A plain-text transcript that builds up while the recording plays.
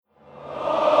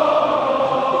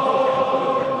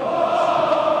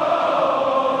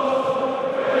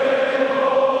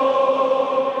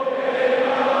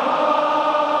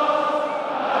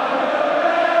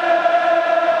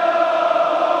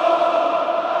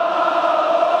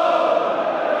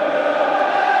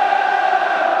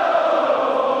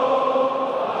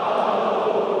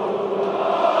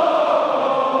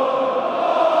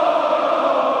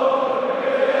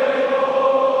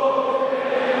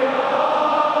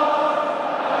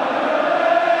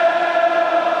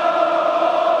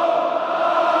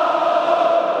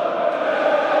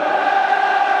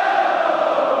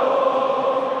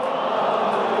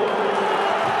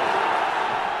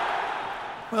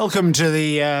Welcome to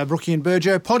the Brookie and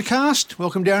Burjo podcast.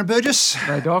 Welcome, Darren Burgess.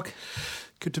 Hey, Doc.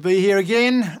 Good to be here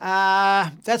again.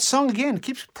 That song again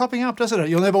keeps propping up, doesn't it?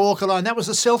 You'll Never Walk Alone. That was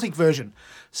the Celtic version.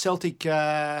 Celtic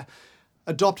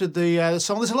adopted the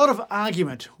song. There's a lot of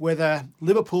argument whether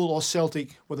Liverpool or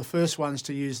Celtic were the first ones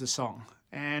to use the song.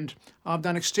 And I've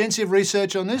done extensive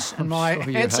research on this, and my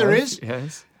answer is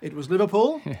it was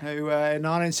Liverpool, who in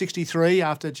 1963,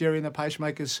 after Jerry and the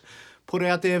Pacemakers put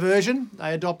out their version,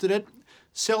 they adopted it.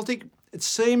 Celtic, it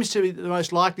seems to be the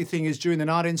most likely thing is during the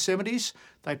 1970s,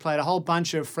 they played a whole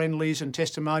bunch of friendlies and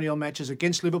testimonial matches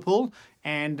against Liverpool,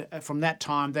 and from that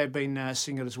time they've been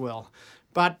singing it as well.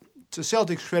 But to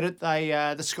Celtic's credit,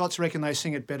 the Scots reckon they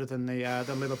sing it better than the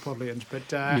Liverpudlians.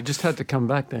 But you just had to come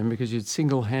back then because you'd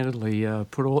single-handedly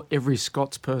put every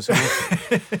Scots person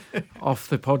off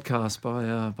the podcast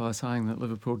by saying that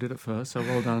Liverpool did it first. So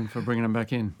well done for bringing them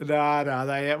back in. No,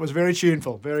 it was very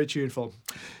tuneful, very tuneful.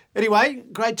 Anyway,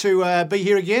 great to be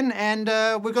here again, and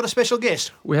we've got a special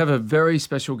guest. We have a very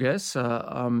special guest.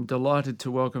 I'm delighted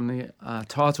to welcome the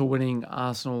title-winning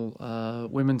Arsenal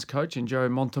women's coach, Joe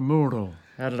Montemurro.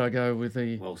 How did I go with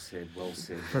the... Well said.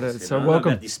 So I don't welcome. know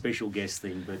about this special guest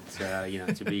thing, but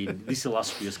to be in this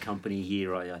illustrious company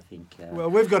here, I think... well,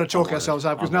 we've got to talk ourselves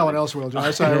up because no one else will,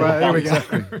 Joe. So here we go.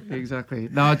 Exactly.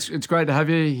 No, it's great to have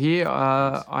you here.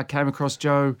 I came across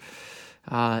Joe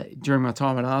during my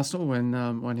time at Arsenal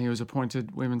when he was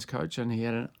appointed women's coach, and he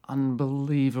had an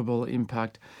unbelievable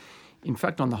impact, in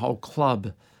fact, on the whole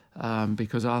club,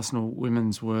 because Arsenal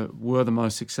women's were the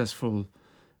most successful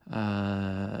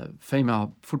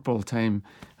female football team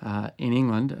in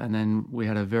England, and then we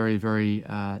had a very, very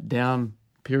down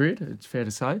period, it's fair to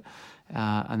say,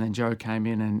 and then Joe came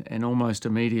in and almost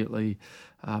immediately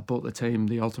brought the team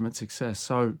the ultimate success.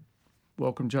 So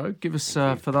welcome, Joe. Give us,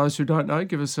 for those who don't know,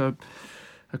 give us a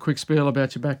quick spiel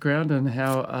about your background and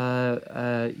how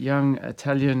a young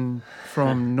Italian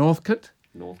from Northcote,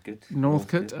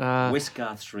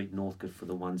 Westgarth Street, Northcote, for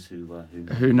the ones who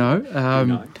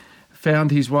know.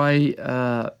 Found his way,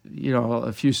 a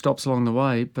few stops along the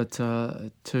way, but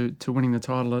to winning the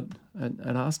title at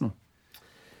Arsenal.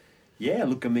 Yeah,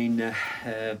 look, I mean,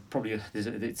 probably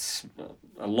it's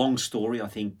a long story, I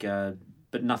think,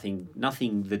 but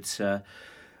nothing that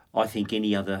I think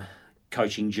any other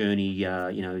coaching journey,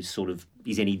 sort of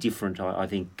is any different. I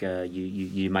think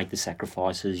you make the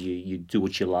sacrifices, you do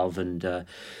what you love, and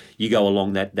you go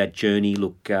along that journey.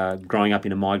 Look, growing up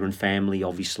in a migrant family,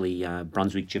 obviously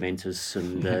Brunswick Juventus,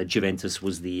 and Juventus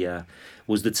was the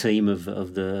team of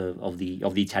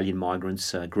the Italian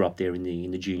migrants. Grew up there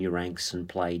in the junior ranks and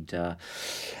played a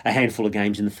handful of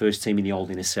games in the first team in the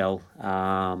old NSL.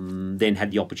 Then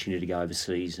had the opportunity to go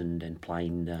overseas and play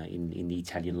in the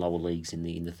Italian lower leagues in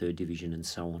the third division and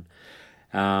so on.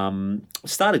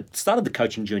 Started the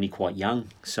coaching journey quite young,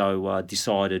 so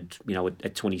decided,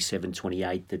 at 27,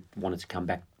 28 that wanted to come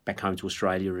back home to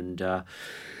Australia, and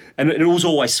it was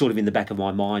always sort of in the back of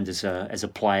my mind as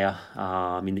a player,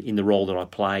 in the role that I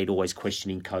played, always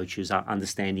questioning coaches,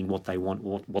 understanding what they want,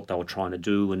 what they were trying to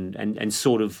do, and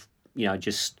sort of,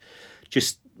 just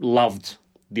loved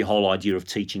the whole idea of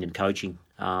teaching and coaching.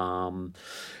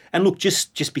 And look,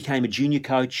 just became a junior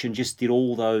coach and just did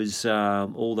all those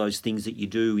things that you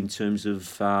do in terms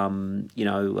of going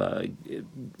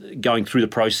through the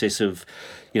process of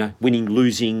winning,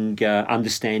 losing,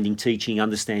 understanding teaching,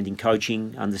 understanding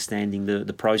coaching, understanding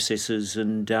the processes,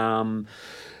 and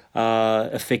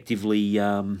effectively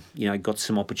got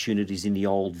some opportunities in the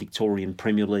old Victorian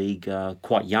Premier League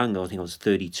quite young. I think I was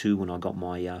 32 when I got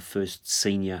my first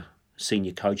senior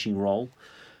coaching role.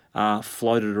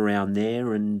 Floated around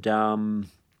there, and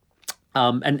along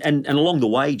the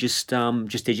way, just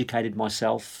educated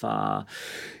myself. I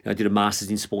did a master's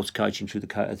in sports coaching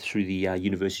through the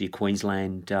University of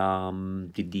Queensland.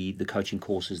 Did the coaching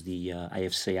courses, the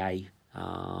AFCA.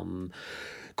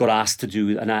 Got asked to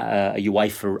do a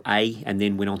UEFA A, and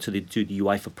then went on to do the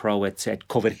UEFA Pro at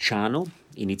Coverciano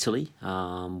in Italy,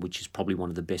 which is probably one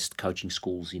of the best coaching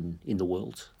schools in the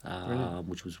world,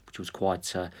 which was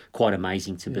quite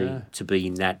amazing to be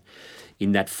in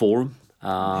that forum.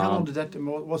 How long did that?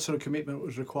 What sort of commitment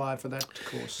was required for that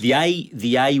course? The A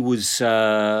was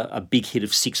a big hit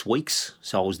of 6 weeks,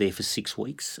 so I was there for 6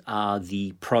 weeks.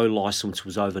 The pro license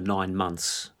was over 9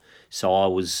 months. So I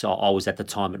was at the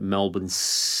time at Melbourne.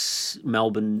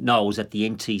 No, I was at the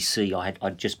NTC.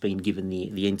 I'd just been given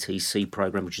the NTC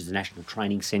program, which is the National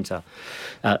Training Centre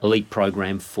elite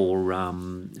program for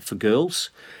girls,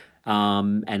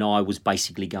 and I was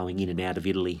basically going in and out of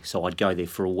Italy. So I'd go there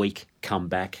for a week, come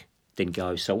back, then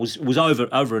go. So it was over a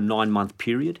 9-month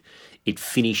period. It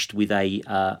finished with a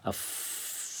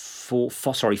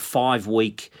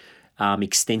 5-week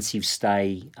extensive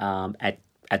stay at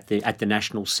the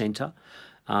National Centre.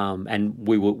 And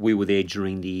we were there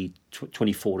during the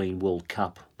 2014 World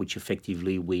Cup, which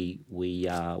effectively we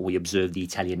observed the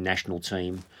Italian national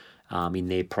team in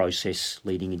their process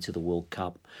leading into the World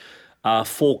Cup.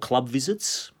 4 club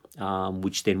visits,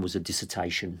 which then was a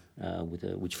dissertation,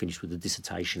 which finished with a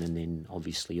dissertation, and then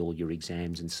obviously all your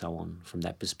exams and so on from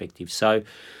that perspective. So,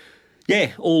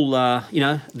 yeah, all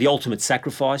the ultimate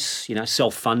sacrifice.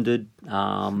 Self-funded,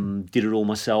 did it all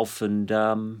myself, and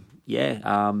one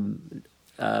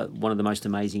of the most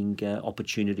amazing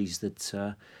opportunities that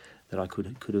I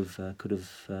could have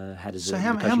had as so a. So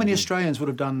how many Australians would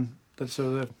have done that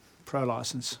sort of pro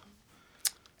license?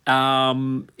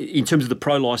 In terms of the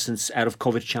pro license out of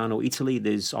Coverciano, Italy,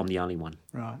 I'm the only one.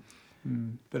 Right.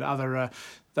 But other,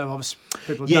 obviously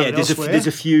people have yeah, done it elsewhere. There's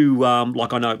a few.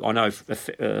 Like I know.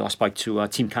 I spoke to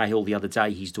Tim Cahill the other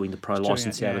day. He's doing the pro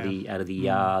license out of the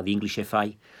English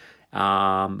FA.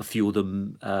 A few of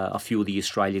the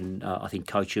Australian, I think,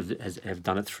 coaches have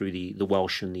done it through the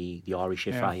Welsh and the Irish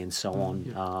FA and so on.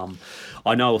 Yeah.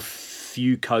 I know a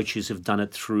few coaches have done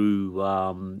it through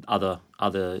other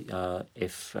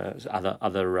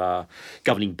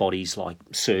governing bodies like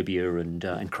Serbia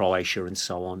and Croatia and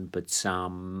so on. But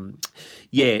I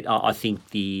think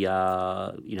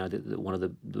one of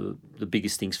the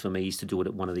biggest things for me is to do it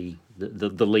at one of the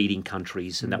leading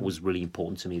countries, and that was really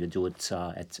important to me to do it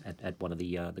at one of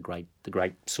the great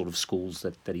sort of schools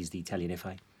that is the Italian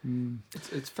FA.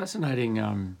 It's fascinating,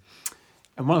 and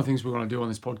one of the things we want to do on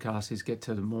this podcast is get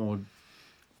to the more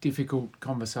difficult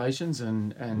conversations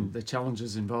and the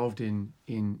challenges involved in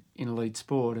elite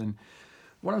sport. And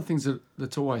one of the things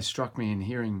that's always struck me in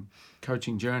hearing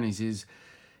coaching journeys is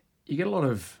you get a lot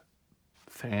of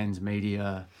fans,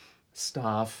 media,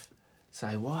 staff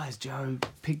say, why has Joe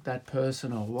picked that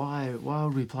person, or why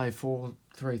would we play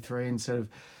 4-3-3 instead of...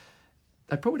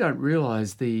 They probably don't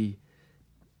realise the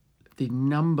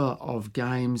number of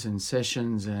games and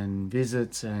sessions and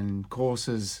visits and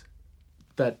courses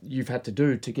that you've had to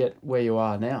do to get where you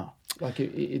are now. Like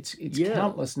it's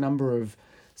countless number of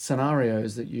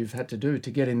scenarios that you've had to do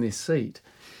to get in this seat.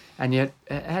 And yet,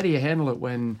 how do you handle it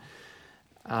when,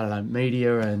 I don't know,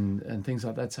 media and things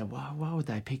like that say, why would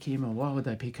they pick him, or why would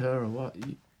they pick her, or what?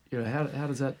 How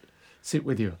does that sit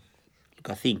with you?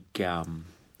 Look, I think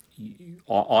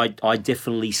I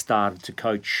definitely started to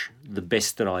coach the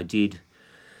best that I did,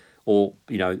 or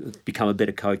become a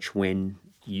better coach when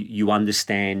you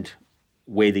understand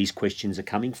where these questions are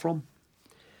coming from.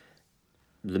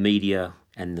 The media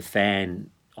and the fan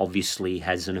obviously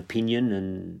has an opinion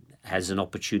and has an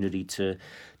opportunity to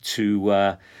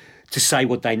say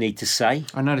what they need to say.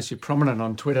 I notice you're prominent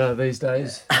on Twitter these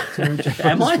days.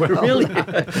 Am I? Well. Really?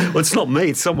 Well, it's not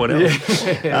me, it's someone else.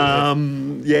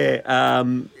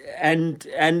 And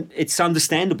it's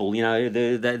understandable,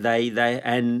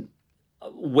 and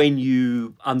when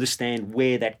you understand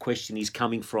where that question is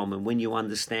coming from, and when you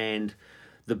understand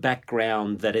the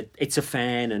background that it's a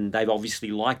fan and they've obviously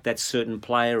liked that certain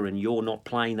player and you're not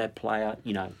playing that player,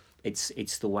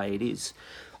 it's the way it is.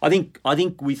 I think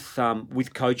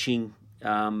with coaching,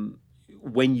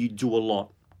 when you do a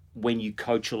lot, when you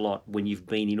coach a lot, when you've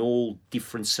been in all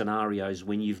different scenarios,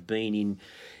 when you've been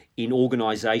in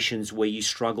organisations where you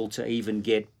struggle to even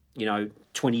get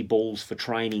 20 balls for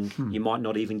training, you might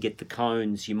not even get the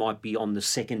cones, you might be on the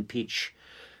second pitch.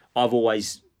 I've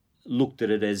always looked at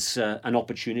it as an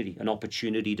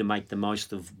opportunity to make the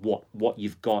most of what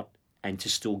you've got and to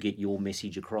still get your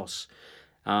message across.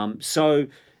 So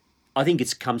I think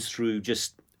it comes through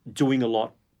just doing a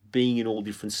lot, being in all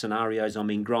different scenarios. I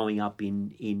mean, growing up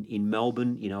in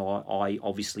Melbourne, I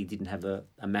obviously didn't have a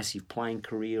massive playing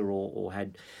career or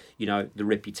had, the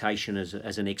reputation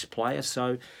as an ex-player.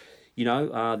 So,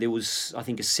 there was, I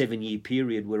think, a 7-year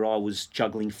period where I was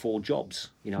juggling 4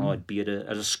 jobs. I'd be at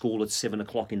a school at 7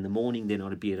 o'clock in the morning, then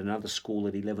I'd be at another school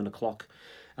at 11 o'clock,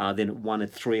 then at one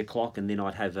at 3 o'clock, and then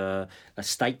I'd have a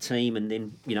state team, and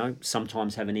then,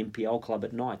 sometimes have an NPL club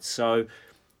at night. So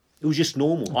it was just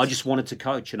normal. I just wanted to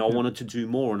coach, and I wanted to do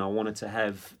more, and I wanted to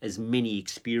have as many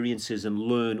experiences and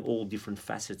learn all different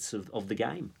facets of the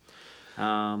game.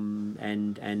 And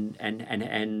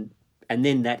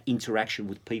then that interaction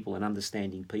with people and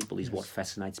understanding people is what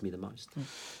fascinates me the most.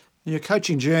 Your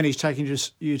coaching journey is taking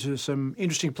you to some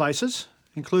interesting places,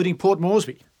 including Port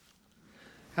Moresby.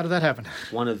 How did that happen?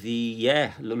 One of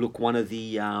the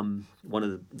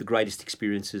greatest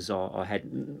experiences I had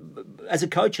as a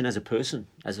coach and as a person.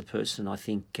 I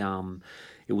think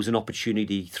it was an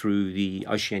opportunity through the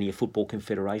Oceania Football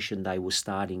Confederation. They were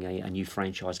starting a new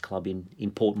franchise club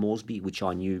in Port Moresby, which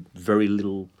I knew very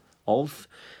little of,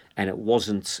 and it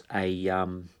wasn't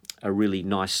a really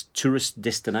nice tourist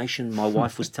destination. My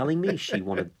wife was telling me she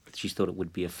thought it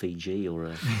would be a Fiji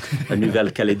or a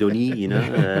Nouvelle-Calédonie, you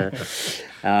know.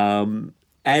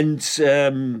 And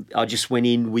I just went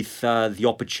in with the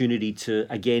opportunity to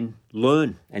again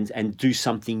learn and do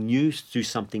something new, do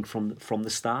something from the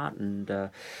start, and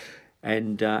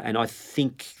I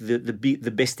think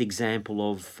the best example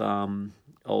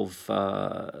of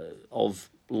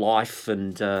life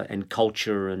and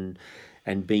culture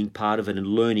and being part of it and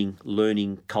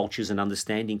learning cultures and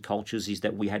understanding cultures is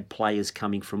that we had players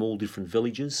coming from all different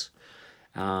villages.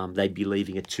 They'd be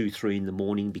leaving at 2-3 in the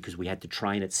morning because we had to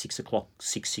train at 6 o'clock,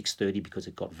 6:30 because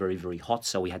it got very, very hot.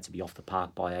 So we had to be off the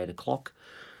park by 8 o'clock.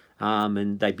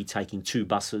 And they'd be taking 2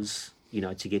 buses, you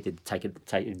know, to get to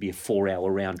it'd be a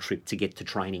 4-hour round trip to get to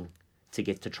training,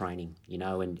 you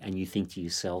know, and you think to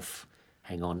yourself,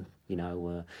 hang on, you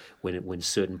know, when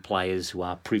certain players who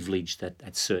are privileged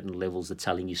at certain levels are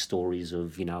telling you stories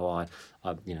of, you know,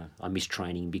 I missed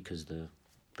training because the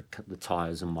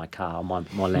tyres on my car, my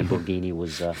Lamborghini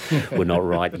were not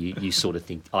right. You sort of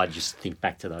think, I just think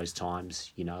back to those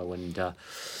times, you know,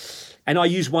 and I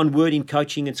use one word in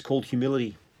coaching. It's called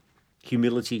humility.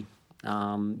 Humility.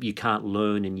 You can't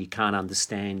learn and you can't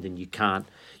understand and you can't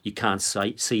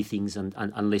see things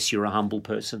unless you're a humble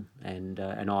person. And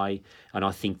I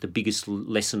think the biggest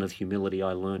lesson of humility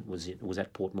I learned was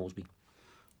at Port Moresby.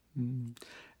 Mm.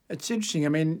 It's interesting. I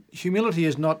mean, humility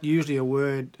is not usually a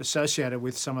word associated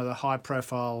with some of the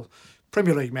high-profile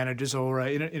Premier League managers or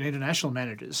international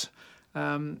managers.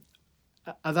 Are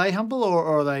they humble or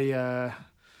are they a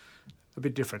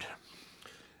bit different?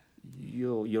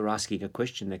 You're asking a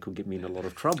question that could get me in a lot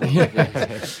of trouble.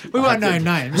 We won't name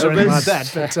names or anything like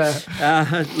that.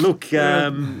 But look,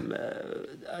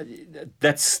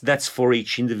 that's for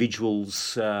each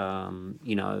individual's.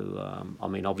 You know, I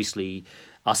mean, obviously,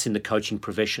 us in the coaching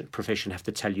profession have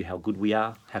to tell you how good we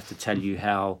are. Have to tell you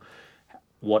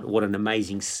what an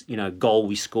amazing, you know, goal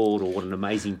we scored or what an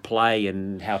amazing play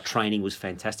and how training was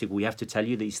fantastic. We have to tell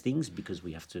you these things because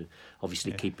we have to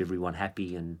obviously keep everyone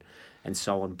happy and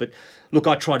so on. But look,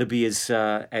 I try to be as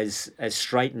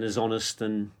straight and as honest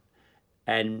and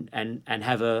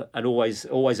have an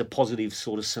always a positive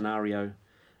sort of scenario,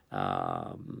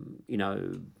 you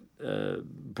know,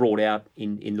 brought out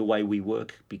in the way we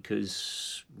work,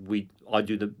 because I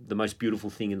do the most beautiful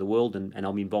thing in the world, and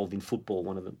I'm involved in football.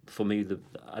 For me,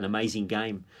 an amazing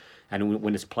game, and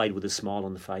when it's played with a smile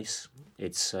on the face,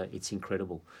 it's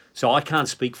incredible. So I can't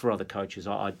speak for other coaches.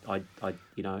 I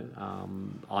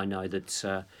know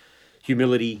that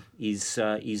humility is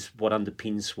what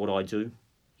underpins what I do.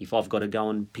 If I've got to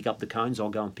go and pick up the cones, I'll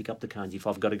go and pick up the cones. If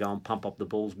I've got to go and pump up the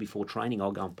balls before training,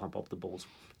 I'll go and pump up the balls.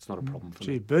 It's not a problem for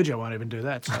me. Burjo won't even do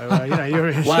that. So you know,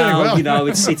 you're well, you know,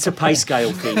 it's a pay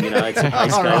scale thing. You know, it's a pay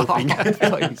scale thing.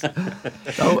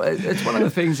 So it's one of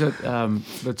the things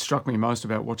that struck me most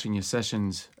about watching your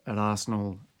sessions at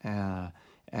Arsenal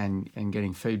and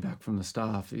getting feedback from the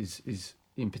staff is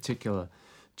in particular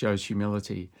Joe's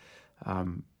humility.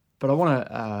 But I want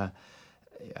to.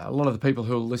 A lot of the people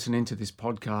who will listen into this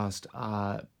podcast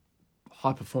are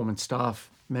high-performance staff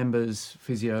members,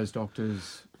 physios,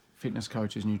 doctors, fitness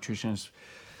coaches, nutritionists,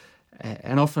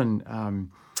 and often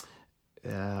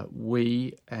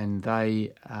we and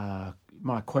they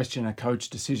might question a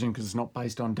coach decision because it's not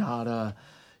based on data.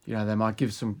 You know, they might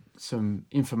give some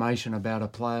information about a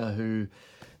player who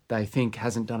they think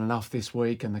hasn't done enough this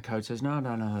week, and the coach says,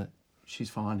 no,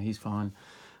 she's fine, he's fine.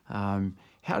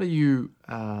 How do you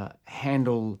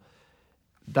handle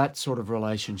that sort of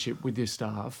relationship with your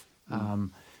staff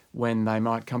when they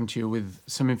might come to you with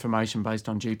some information based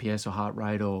on GPS or heart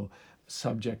rate or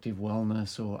subjective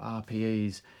wellness or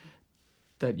RPEs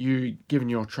that you, given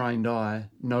your trained eye,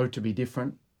 know to be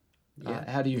different? Yeah.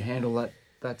 How do you handle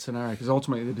that scenario? Because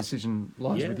ultimately the decision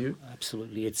lies with you.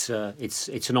 Absolutely. It's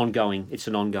an ongoing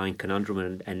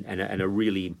conundrum and a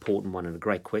really important one and a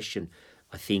great question.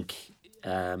 I think.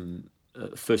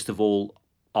 First of all,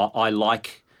 I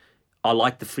like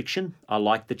the friction. I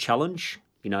like the challenge.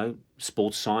 You know,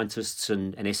 sports scientists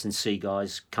and S&C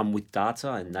guys come with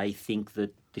data and they think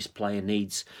that this player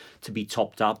needs to be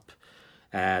topped up.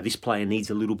 This player needs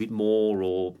a little bit more,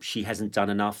 or she hasn't done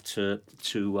enough to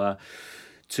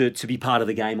be part of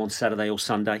the game on Saturday or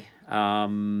Sunday.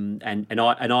 And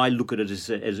I look at it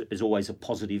as always a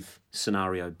positive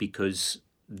scenario, because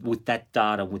with that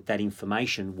data, with that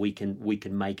information, we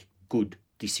can make good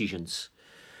decisions.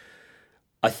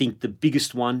 I think the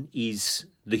biggest one is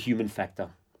the human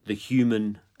factor, the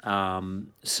human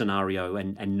scenario,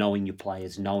 and knowing your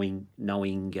players, knowing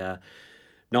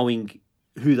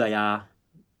who they are,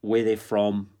 where they're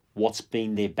from, what's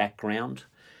been their background,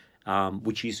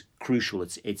 which is crucial.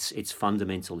 It's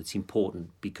fundamental. It's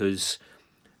important because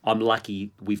I'm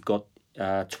lucky we've got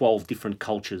 12 different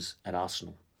cultures at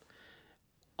Arsenal.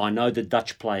 I know the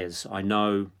Dutch players. I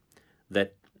know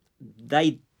that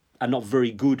they are not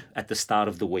very good at the start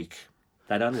of the week.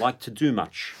 They don't like to do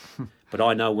much. But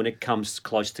I know when it comes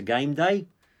close to game day,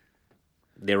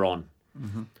 they're on.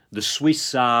 Mm-hmm. The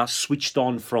Swiss are switched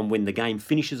on from when the game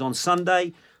finishes on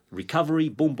Sunday. Recovery,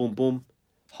 boom, boom, boom.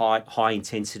 High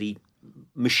intensity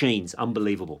machines,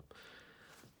 unbelievable.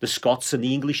 The Scots and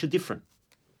the English are different.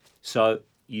 So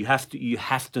you have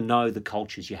to know the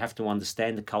cultures. You have to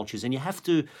understand the cultures, and you have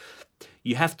to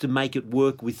make it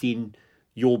work within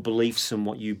your beliefs and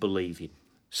what you believe in.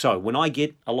 So when I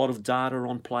get a lot of data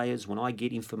on players, when I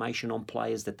get information on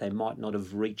players that they might not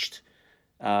have reached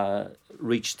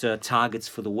targets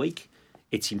for the week,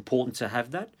 it's important to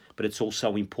have that, but it's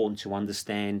also important to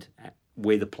understand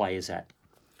where the player's at.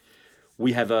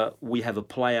 We have a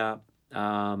player,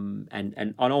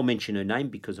 and I'll mention her name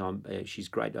because she's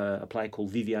great. A player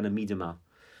called Vivianne Miedema.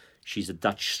 She's a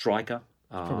Dutch striker.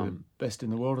 Probably the best in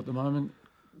the world at the moment.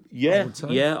 Yeah.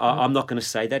 I'm not going to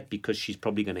say that because she's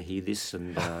probably going to hear this,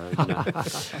 and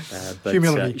but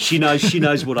humility. She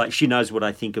knows what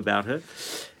I think about her.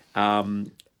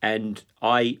 And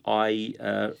I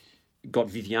got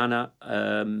Vivianne.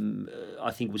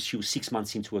 I think she was 6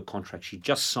 months into her contract. She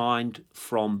just signed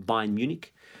from Bayern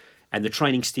Munich, and the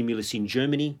training stimulus in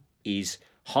Germany is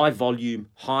high volume,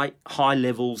 high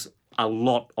levels, a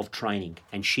lot of training,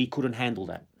 and she couldn't handle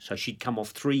that. So she'd come off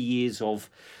 3 years of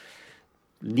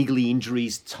niggly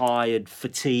injuries, tired,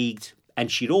 fatigued, and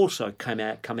she'd also come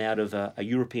out of a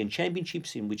European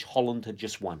Championships in which Holland had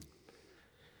just won.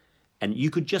 And you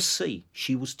could just see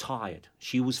she was tired.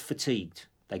 She was fatigued.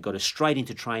 They got her straight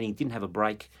into training, didn't have a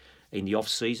break in the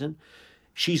off-season.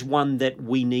 She's one that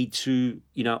we need to,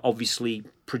 obviously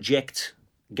project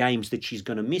games that she's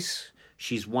going to miss.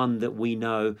 She's one that we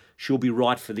know she'll be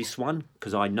right for this one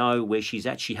because I know where she's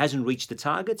at. She hasn't reached the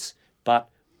targets, but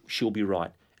she'll be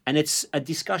right. And it's a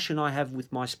discussion I have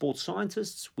with my sports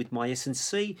scientists, with my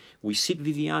S&C. We sit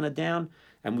Vivianne down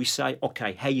and we say,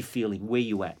 okay, how you feeling? Where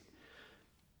you at?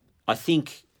 I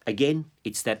think, again,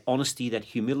 it's that honesty, that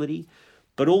humility,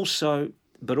 but also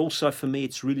for me,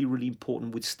 it's really, really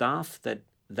important with staff that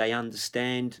they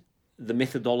understand the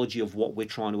methodology of what we're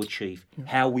trying to achieve,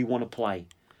 how we want to play.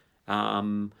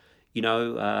 I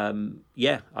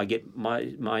get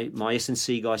my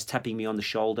S&C guys tapping me on the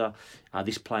shoulder.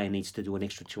 This player needs to do an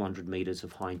extra 200 metres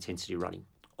of high-intensity running.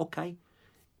 Okay,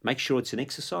 make sure it's an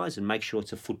exercise and make sure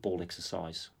it's a football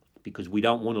exercise because we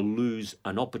don't want to lose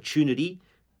an opportunity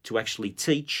to actually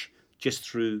teach just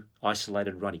through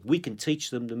isolated running. We can teach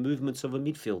them the movements of a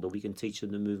midfielder. We can teach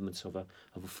them the movements of a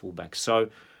fullback. So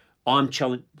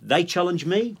they challenge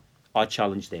me, I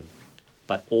challenge them,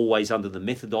 but always under the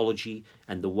methodology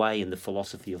and the way and the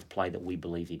philosophy of play that we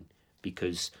believe in,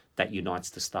 because that unites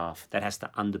the staff. That has to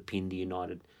underpin the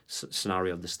united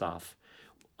scenario of the staff.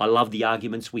 I love the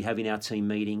arguments we have in our team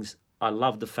meetings. I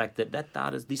love the fact that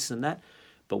data is this and that,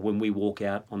 but when we walk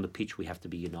out on the pitch, we have to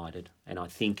be united. And I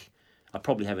think I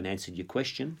probably haven't answered your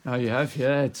question. Oh, you have,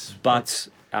 yeah. But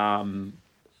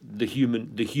the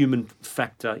human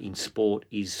factor in sport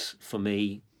is, for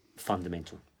me,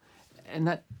 fundamental. And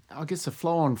that, I guess, the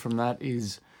flow on from that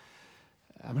is,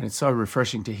 it's so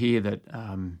refreshing to hear that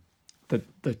that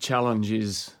the challenge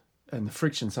is, and the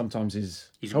friction sometimes is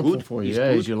helpful good. for you.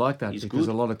 You like that because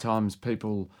a lot of times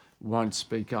people won't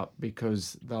speak up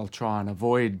because they'll try and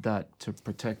avoid that to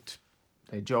protect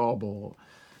their job or,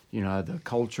 the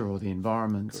culture or the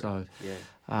environment. Correct.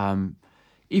 So,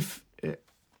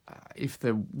 if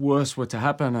the worst were to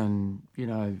happen and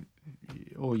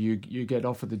or you get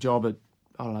offered the job at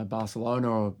Barcelona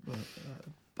or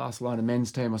Barcelona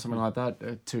men's team or something like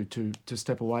that to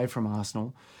step away from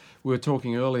Arsenal, we were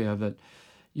talking earlier that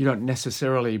you don't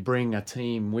necessarily bring a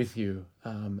team with you,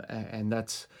 and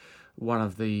that's one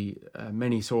of the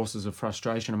many sources of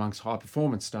frustration amongst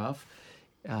high-performance staff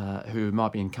who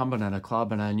might be incumbent at a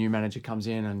club and a new manager comes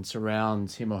in and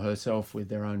surrounds him or herself with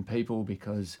their own people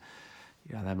because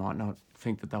they might not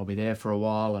think that they'll be there for a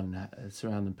while and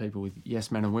surround them people with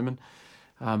yes men and women.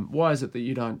 Why is it that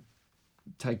you don't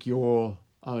take your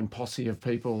own posse of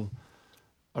people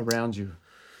around you?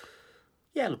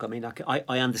 Yeah, look,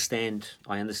 I understand.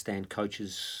 I understand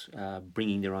coaches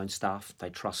bringing their own staff. They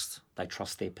trust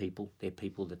their people. Their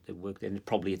people that they work there. And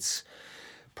probably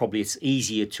it's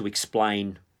easier to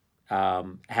explain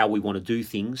how we want to do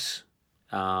things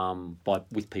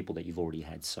with people that you've already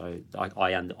had. So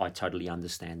I totally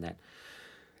understand that.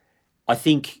 I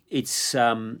think it's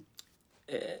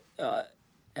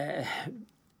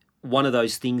one of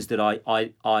those things that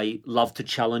I love to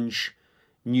challenge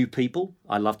new people.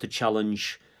 I love to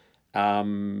challenge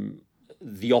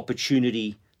the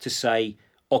opportunity to say,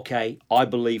 okay, I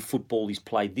believe football is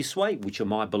played this way, which are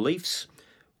my beliefs.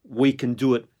 We can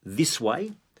do it this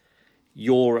way.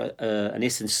 You're an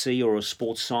S&C or a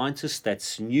sports scientist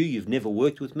that's new. You've never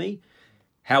worked with me.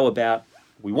 How about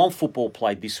we want football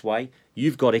played this way?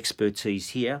 You've got expertise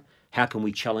here. How can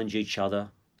we challenge each other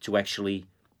to actually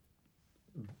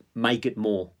make it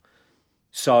more?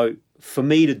 So for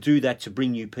me to do that, to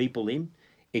bring new people in,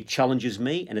 it challenges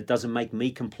me and it doesn't make me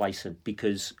complacent,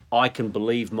 because I can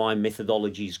believe my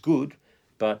methodology is good,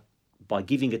 but by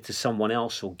giving it to someone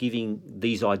else or giving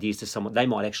these ideas to someone, they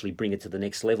might actually bring it to the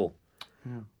next level.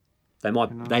 Yeah.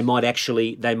 They might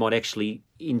actually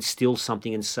instill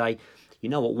something and say, you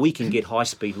know what, we can get high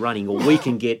speed running, or we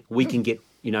can get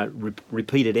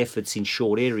repeated efforts in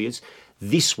short areas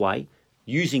this way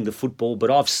using the football.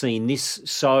 But I've seen this,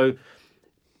 so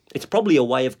it's probably a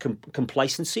way of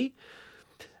complacency.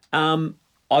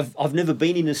 I've never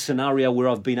been in a scenario where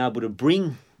I've been able to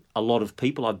bring a lot of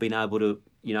people. I've been able to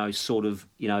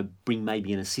bring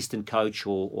maybe an assistant coach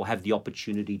or have the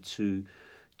opportunity to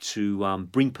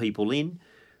bring people in.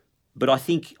 But I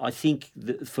think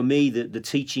that for me, the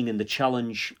teaching and the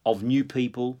challenge of new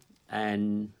people,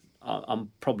 and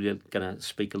I'm probably going to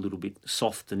speak a little bit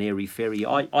soft and airy-fairy.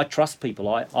 I trust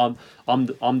people.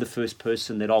 I'm the first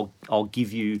person that I'll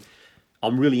give you.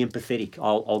 I'm really empathetic.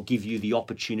 I'll give you the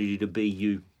opportunity to be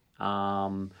you.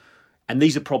 And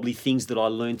these are probably things that I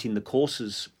learnt in the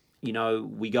courses. You know,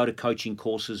 we go to coaching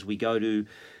courses. We go to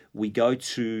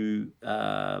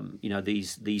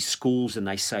these schools, and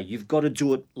they say, you've got to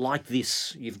do it like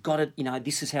this. You've got to,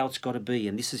 this is how it's got to be,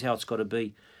 and this is how it's got to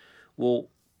be. Well,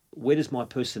 where does my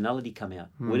personality come out?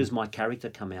 Where does my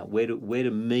character come out? Where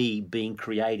do me being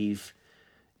creative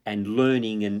and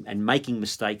learning and making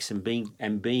mistakes and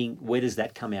being, where does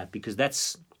that come out? Because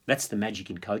that's the magic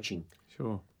in coaching.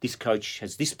 Sure. This coach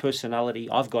has this personality.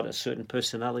 I've got a certain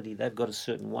personality. They've got a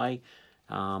certain way.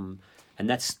 And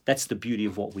that's the beauty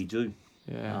of what we do.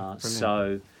 Yeah.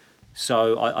 So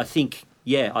I think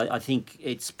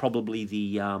it's probably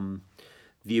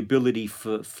the ability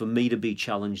for me to be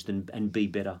challenged and be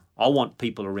better. I want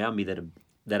people around me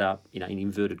that are in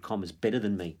inverted commas better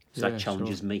than me. So that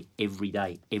challenges me every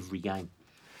day, every game.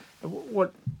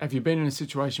 What have you been in a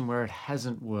situation where it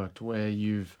hasn't worked, where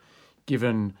you've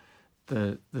given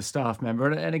the staff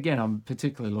member, and again, I'm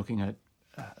particularly looking at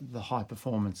the high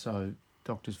performance, so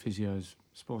doctors, physios,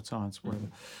 sports science, whatever,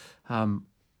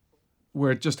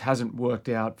 where it just hasn't worked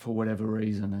out for whatever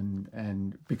reason,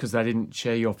 and because they didn't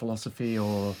share your philosophy,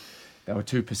 or they were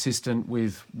too persistent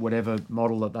with whatever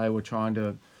model that they were trying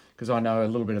to, because I know a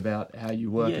little bit about how you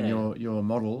work and your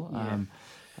model,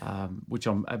 which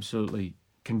I'm absolutely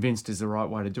convinced is the right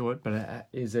way to do it. But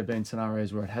has there been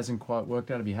scenarios where it hasn't quite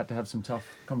worked out? Have you had to have some tough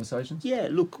conversations? Yeah,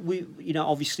 look,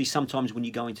 obviously sometimes when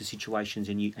you go into situations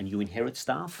and you inherit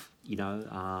staff,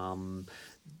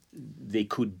 there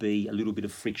could be a little bit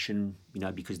of friction,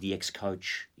 because the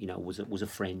ex-coach, was a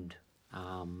friend.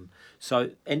 So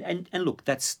look,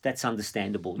 that's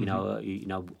understandable.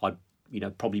 I'd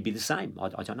probably be the same.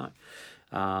 I don't know.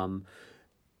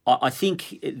 I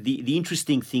think the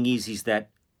interesting thing is that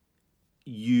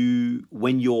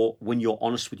when you're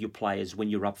honest with your players, when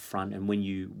you're upfront, and when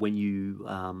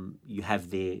you have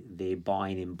their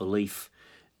buy-in and belief,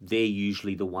 they're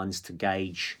usually the ones to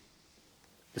gauge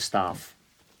the staff.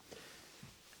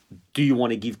 Do you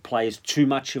want to give players too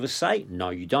much of a say? No,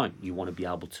 you don't. You want to be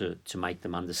able to make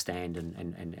them understand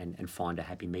and find a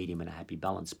happy medium and a happy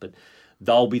balance. But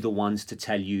they'll be the ones to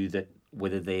tell you that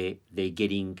whether they're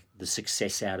getting the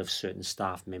success out of certain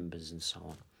staff members and so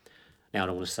on. Now, I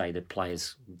don't want to say that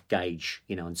players gauge,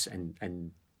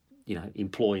 and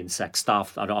employ and sack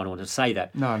staff. I don't want to say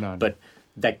that. No. But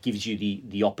that gives you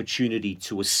the opportunity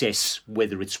to assess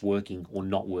whether it's working or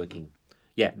not working.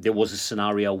 Yeah, there was a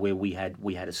scenario where we had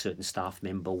a certain staff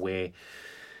member where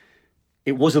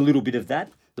it was a little bit of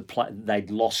that. They'd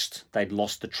lost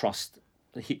the trust.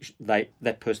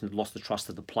 That person had lost the trust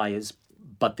of the players,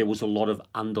 but there was a lot of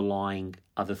underlying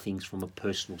other things from a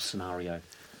personal scenario.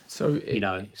 So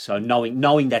so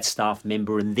knowing that staff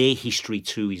member and their history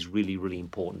too is really, really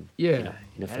important. Yeah,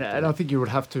 and I think you would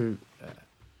have to,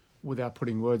 without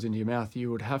putting words into your mouth,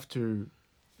 you would have to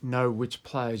know which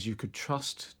players you could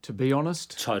trust to be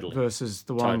honest. Totally. Versus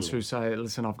the ones who say,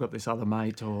 listen, I've got this other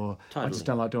mate, or I just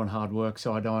don't like doing hard work,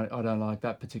 so I don't like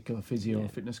that particular physio or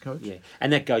fitness coach. Yeah,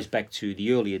 and that goes back to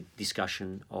the earlier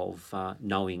discussion of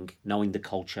knowing the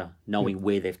culture, knowing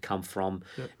where they've come from,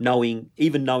 knowing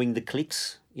the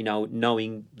cliques.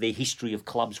 knowing their history of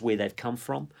clubs, where they've come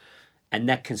from. And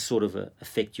that can sort of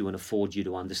affect you and afford you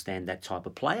to understand that type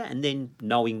of player. And then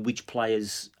knowing which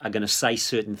players are going to say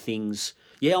certain things.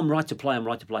 Yeah, I'm right to play.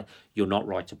 You're not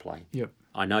right to play. Yep.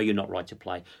 I know you're not right to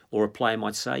play. Or a player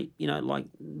might say, like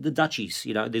the Dutchies.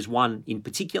 There's one in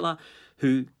particular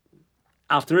who,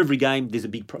 after every game,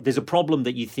 there's a problem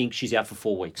that you think she's out for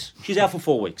 4 weeks. She's out for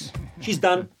 4 weeks. She's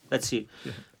done. That's it.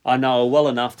 Yeah. I know her well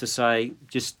enough to say,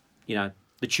 just,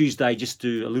 the Tuesday, just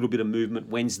do a little bit of movement.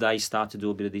 Wednesday, start to do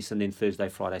a bit of this. And then Thursday,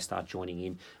 Friday, start joining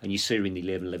in. And you see her in the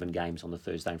 11 games on the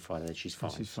Thursday and Friday that she's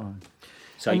fine. She's fine.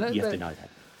 So you have to know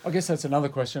that. I guess that's another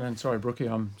question. And sorry, Brookie,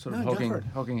 I'm sort of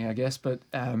hogging our guess. But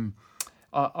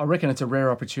I reckon it's a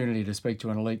rare opportunity to speak to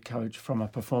an elite coach from a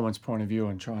performance point of view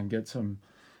and try and get some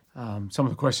of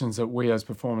the questions that we as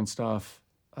performance staff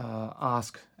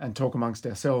ask and talk amongst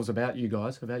ourselves about you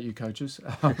guys, about you coaches.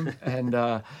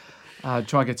 And...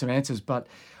 try and get some answers. But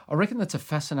I reckon that's a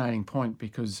fascinating point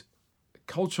because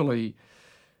culturally,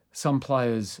 some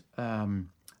players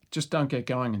just don't get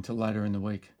going until later in the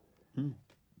week. Mm.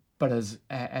 But as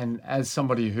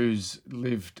somebody who's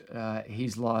lived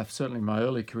his life, certainly my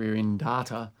early career in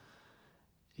data,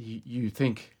 you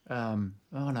think,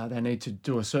 they need to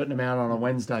do a certain amount on a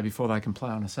Wednesday before they can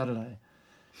play on a Saturday.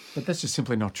 But that's just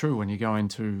simply not true when you go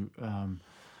into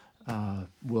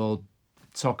world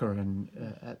soccer and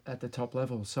at the top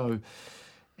level. So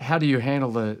how do you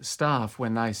handle the staff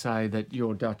when they say that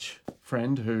your Dutch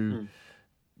friend who,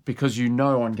 because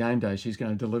on game day she's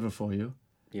going to deliver for you,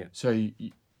 so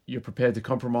you're prepared to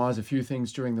compromise a few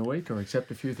things during the week or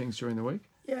accept a few things during the week?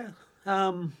 Yeah.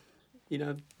 The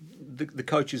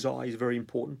coach's eye is very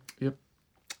important. Yep.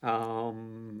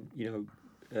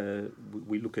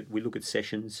 We look at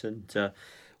sessions and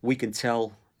we can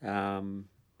tell,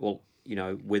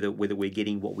 whether we're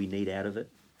getting what we need out of it.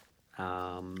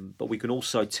 But we can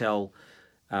also tell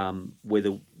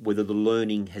whether the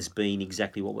learning has been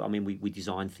exactly what we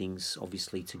design things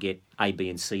obviously to get A, B,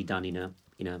 and C done in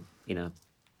a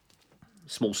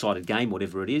small-sided game,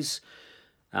 whatever it is,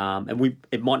 and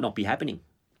it might not be happening,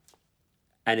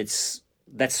 and it's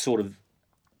that sort of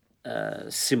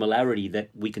similarity that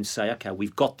we can say, okay,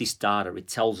 we've got this data, it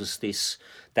tells us this,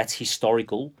 that's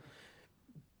historical.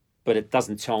 But it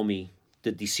doesn't tell me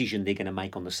the decision they're going to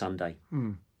make on the Sunday.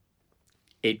 Mm.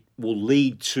 It will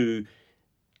lead to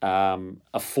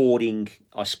affording,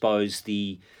 I suppose,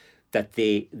 that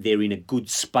they're in a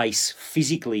good space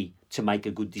physically to make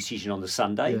a good decision on the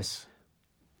Sunday. Yes.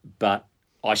 But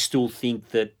I still think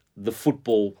that the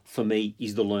football, for me,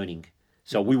 is the learning.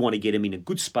 So we want to get them in a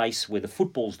good space where the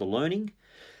football's the learning,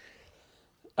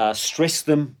 stress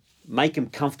them, make them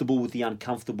comfortable with the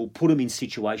uncomfortable, put them in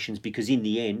situations, because in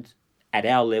the end, at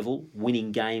our level,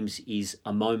 winning games is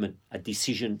a moment, a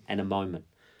decision and a moment.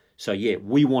 So,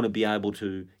 we want to be able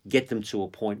to get them to a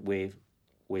point where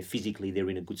physically they're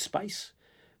in a good space.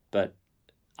 But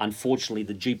unfortunately,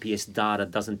 the GPS data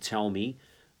doesn't tell me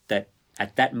that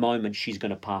at that moment she's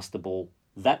going to pass the ball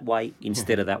that way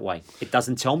instead of that way. It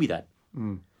doesn't tell me that.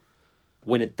 Mm.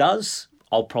 When it does,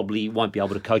 I'll probably won't be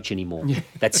able to coach anymore. Yeah.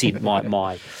 That's it.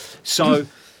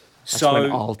 So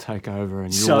when I'll take over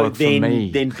and you'll work for me.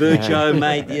 Then Burjo,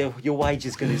 mate, your wage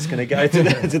is going to go to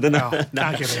the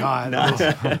can't get me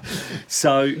higher.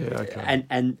 So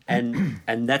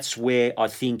and that's where I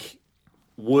think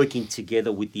working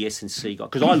together with the S&C guys,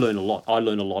 because I learn a lot. I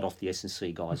learn a lot off the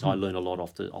S&C guys. Mm-hmm. I learn a lot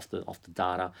off the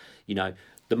data.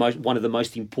 One of the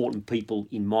most important people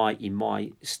in my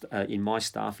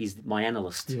staff is my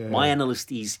analyst. Yeah. My analyst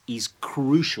is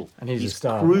crucial. And he's a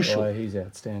star. Crucial. Oh, he's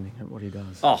outstanding at what he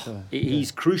does.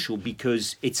 He's crucial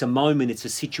because it's a moment, it's a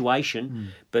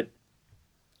situation, but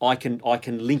I can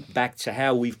link back to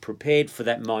how we've prepared for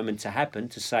that moment to happen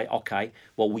to say, okay,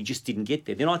 well, we just didn't get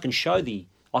there. Then I can show the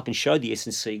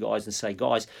S&C guys and say,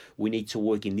 guys, we need to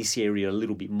work in this area a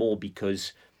little bit more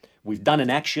because we've done an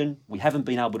action, we haven't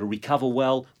been able to recover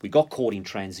well, we got caught in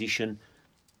transition,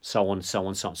 so on.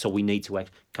 So we need to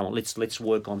come on, let's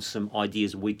work on some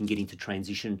ideas we can get into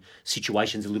transition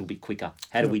situations a little bit quicker.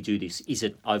 How do we do this? Is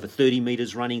it over 30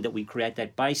 metres running that we create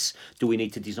that base? Do we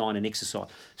need to design an exercise?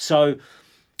 So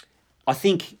I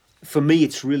think for me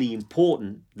it's really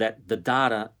important that the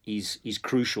data is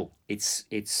crucial.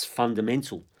 It's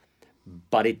fundamental,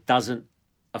 but it doesn't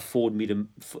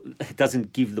it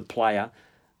doesn't give the player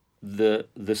the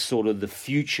sort of the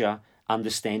future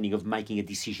understanding of making a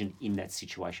decision in that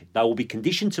situation. They will be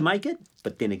conditioned to make it,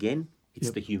 but then again,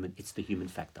 it's the human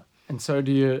factor. And so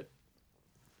do you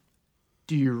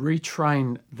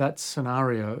retrain that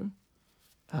scenario?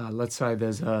 Let's say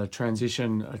there's a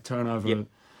transition, a turnover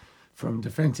from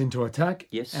defence into attack.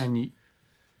 Yes. And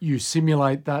you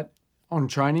simulate that on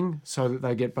training so that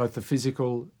they get both the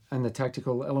physical and the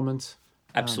tactical elements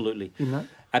Absolutely. in that?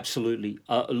 Absolutely.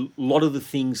 A lot of the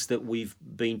things that we've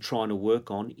been trying to work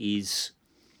on is,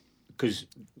 because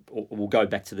we'll go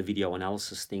back to the video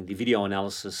analysis thing. The video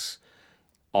analysis,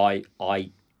 I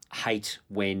hate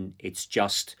when it's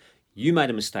just, you made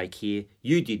a mistake here,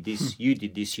 you did this, you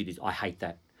did this, you did. I hate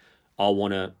that. I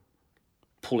want to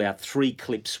pull out 3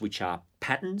 clips which are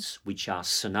patterns, which are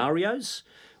scenarios,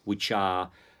 which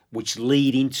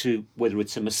lead into whether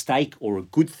it's a mistake or a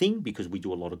good thing, because we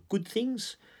do a lot of good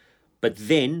things. But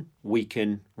then we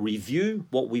can review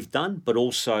what we've done, but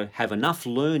also have enough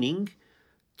learning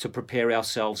to prepare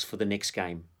ourselves for the next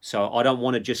game. So I don't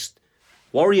want to just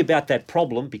worry about that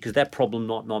problem, because that problem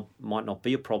might not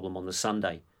be a problem on the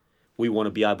Sunday. We want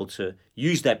to be able to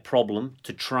use that problem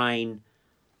to train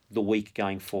the week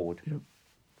going forward. Yep.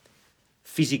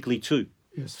 Physically too.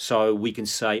 Yes. So we can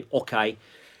say, okay,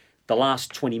 the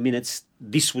last 20 minutes,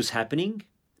 this was happening,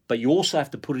 but you also have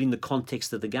to put it in the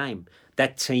context of the game.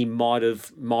 That team might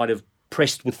have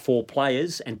pressed with 4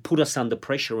 players and put us under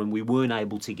pressure, and we weren't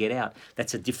able to get out.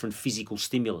 That's a different physical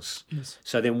stimulus. Yes.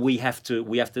 So then we have to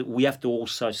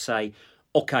also say,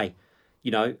 okay,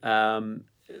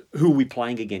 who are we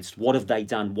playing against? What have they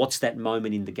done? What's that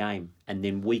moment in the game? And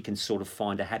then we can sort of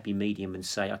find a happy medium and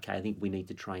say, okay, I think we need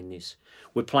to train this.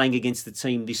 We're playing against the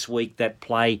team this week that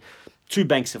play 2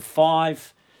 banks of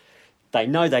 5. They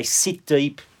know they sit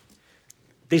deep.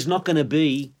 There's not going to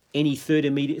be any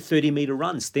 30-metre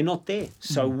runs. They're not there.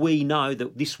 So we know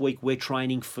that this week we're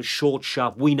training for short,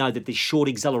 sharp. We know that there's short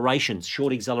accelerations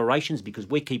because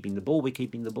we're keeping the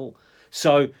ball.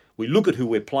 So we look at who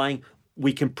we're playing.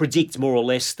 We can predict more or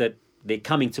less that they're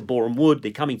coming to Boreham Wood,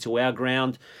 they're coming to our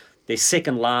ground, they're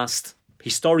second last.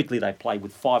 Historically, they play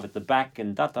with 5 at the back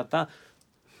and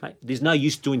Mate, there's no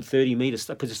use doing 30 metres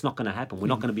because it's not going to happen. We're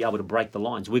not going to be able to break the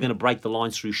lines. We're going to break the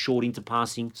lines through short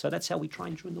interpassing. So that's how we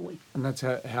train during the week. And that's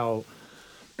how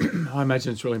I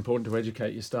imagine it's really important to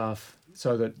educate your staff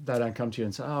so that they don't come to you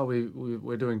and say,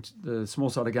 we're doing the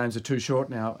small-sided games are too short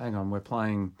now. Hang on, we're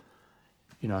playing,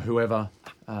 whoever.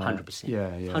 100%. Yeah.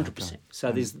 100%.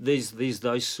 So there's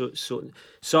those sort.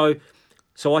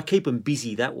 So I keep them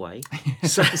busy that way.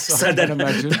 So they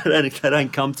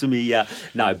don't come to me.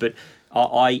 No, but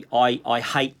I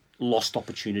hate lost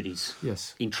opportunities.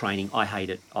 Yes. In training. I hate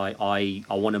it. I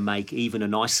want to make even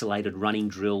an isolated running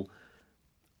drill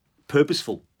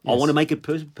purposeful. Yes. I want to make it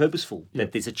purposeful. Yep.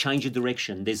 That there's a change of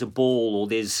direction, there's a ball, or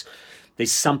there's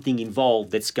something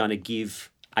involved that's going to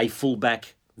give a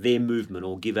fullback their movement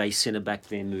or give a centre back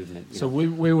their movement. So we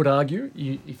would argue,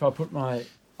 if I put my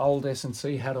old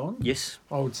S&C hat on, yes,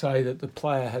 I would say that the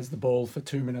player has the ball for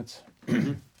 2 minutes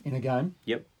in a game.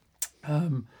 Yep.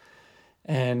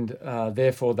 And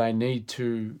therefore they need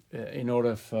to, in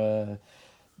order for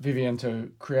Vivian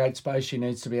to create space, she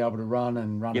needs to be able to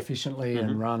run yep. efficiently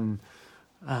and run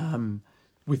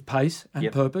with pace and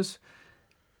yep. purpose.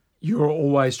 You're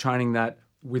always training that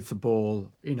with the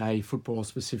ball in a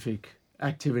football-specific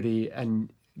activity. And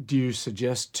do you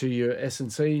suggest to your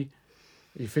S&C,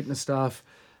 your fitness staff,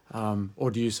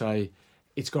 or do you say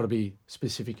it's got to be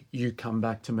specific? You come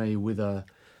back to me with an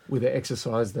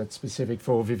exercise that's specific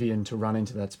for Vivian to run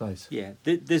into that space. Yeah,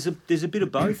 there's a bit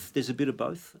of both. There's a bit of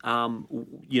both.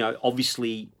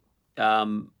 Obviously,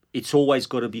 it's always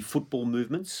got to be football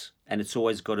movements, and it's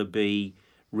always got to be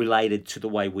related to the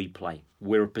way we play.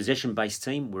 We're a possession-based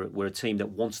team. We're a team that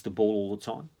wants the ball all the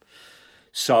time.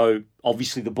 So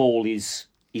obviously, the ball is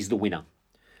the winner.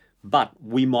 But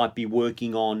we might be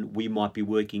working on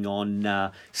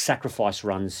sacrifice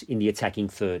runs in the attacking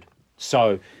third.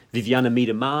 So Viviana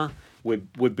Miedema,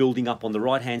 we're building up on the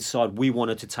right-hand side. We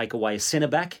wanted to take away a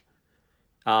centre-back.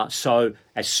 So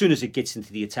as soon as it gets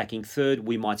into the attacking third,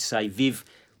 we might say, Viv,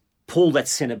 pull that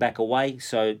centre-back away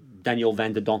so Daniel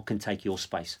van der Donk can take your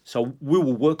space. So we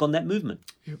will work on that movement.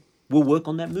 Yep. We'll work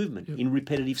on that movement in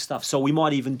repetitive stuff. So we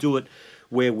might even do it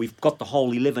where we've got the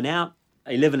whole 11 out,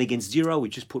 11 against 0, we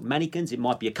just put mannequins. It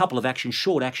might be a couple of actions,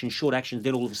 short actions,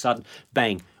 then all of a sudden,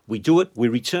 bang, we do it, we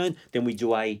return, then we do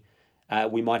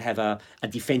we might have a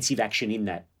defensive action in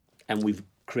that, and we've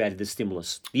created the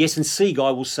stimulus. The S&C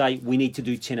guy will say, we need to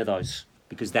do 10 of those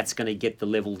because that's going to get the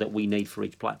level that we need for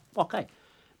each player. Okay.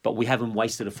 But we haven't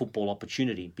wasted a football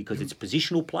opportunity because it's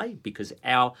positional play, because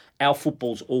our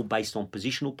football's all based on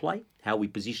positional play, how we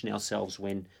position ourselves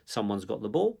when someone's got the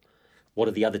ball. How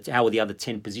are the other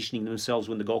 10 positioning themselves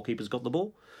when the goalkeeper's got the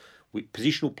ball?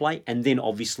 Positional play, and then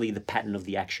obviously the pattern of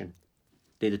the action.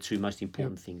 They're the 2 most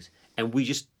important things. And we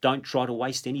just don't try to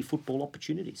waste any football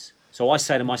opportunities. So I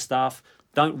say to my staff,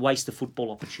 don't waste a football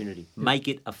opportunity. Make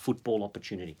it a football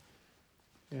opportunity.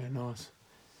 Yeah, nice.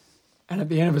 And at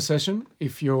the end of a session,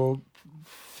 if your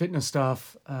fitness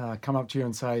staff come up to you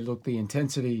and say, look, the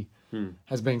intensity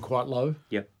has been quite low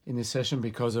in this session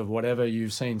because of whatever,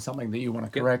 you've seen something that you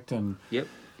want to correct, and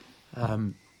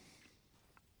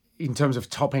in terms of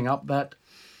topping up that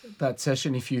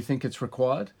session, if you think it's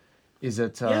required, is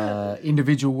it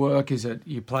individual work? Is it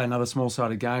you play another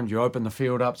small-sided game? Do you open the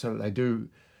field up so that they do,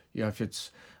 if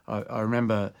it's... I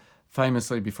remember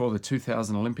famously before the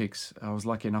 2000 Olympics, I was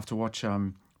lucky enough to watch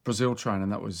Brazil train,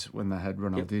 and that was when they had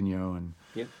Ronaldinho and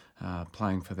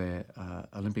playing for their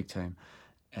Olympic team.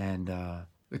 And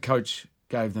the coach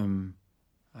gave them,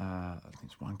 I think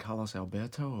it's Juan Carlos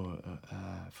Alberto, or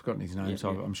I've forgotten his name,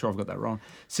 I'm sure I've got that wrong.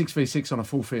 6v6 on a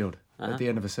full field at the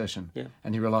end of a session. Yeah.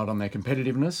 And he relied on their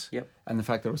competitiveness and the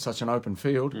fact that it was such an open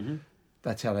field. Mm-hmm.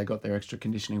 That's how they got their extra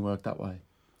conditioning work that way.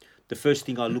 The first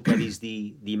thing I look at is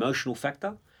the emotional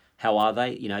factor. How are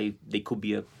they? There could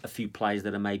be a few players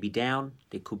that are maybe down.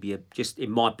 There could be it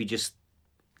might be just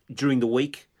during the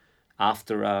week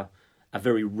after a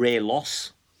very rare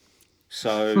loss.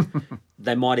 So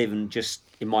they might even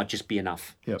it might just be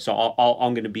enough. Yep. So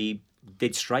I'm going to be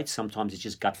dead straight. Sometimes it's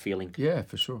just gut feeling. Yeah,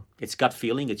 for sure. It's gut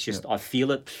feeling. It's just, I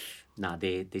feel it.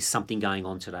 There's something going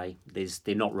on today.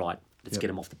 They're not right. Let's get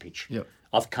them off the pitch. Yep.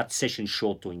 I've cut sessions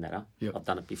short doing that. I've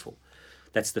done it before.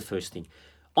 That's the first thing.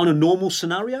 On a normal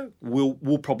scenario,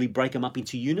 we'll probably break them up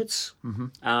into units.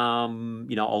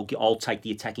 Mm-hmm. I'll take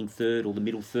the attacking third or the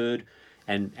middle third,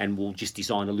 and we'll just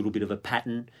design a little bit of a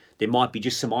pattern. There might be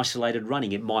just some isolated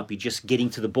running. It might be just getting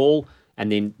to the ball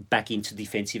and then back into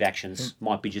defensive actions.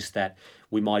 Might be just that.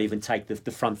 We might even take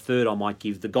the front third. I might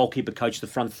give the goalkeeper coach the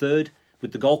front third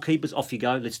with the goalkeepers. Off you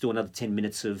go. Let's do another 10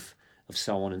 minutes of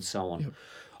so on and so on. Yep.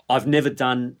 I've never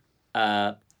done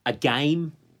a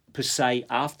game per se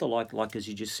after, like as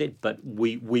you just said, but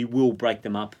we will break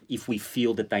them up. If we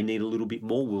feel that they need a little bit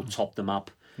more, we'll top them up.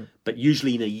 Yep. But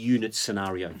usually in a unit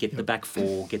scenario, get the back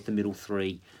four, get the middle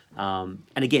three. And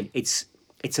again, it's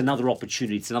another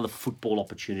opportunity. It's another football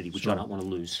opportunity, which I don't want to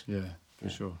lose. Yeah, for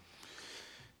sure.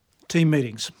 Team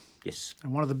meetings. Yes.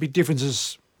 And one of the big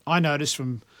differences I noticed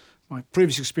from my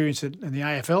previous experience in the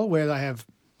AFL, where they have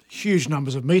huge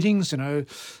numbers of meetings,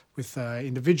 with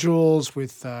individuals,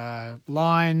 with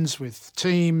lines, with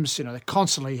teams. They're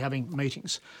constantly having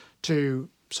meetings. To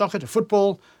soccer, to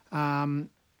football,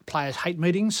 players hate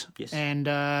meetings, and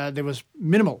there was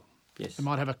minimal. Yes. They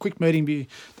might have a quick meeting the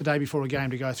day before a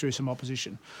game to go through some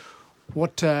opposition.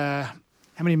 How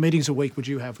many meetings a week would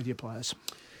you have with your players?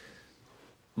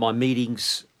 My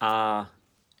meetings are,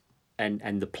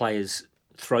 and the players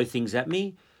throw things at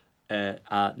me,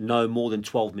 are no more than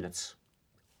 12 minutes.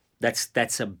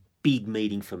 That's a big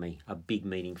meeting for me,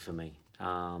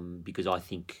 because I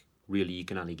think really you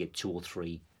can only get 2 or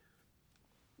 3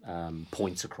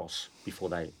 points across before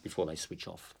they switch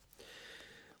off.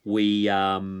 We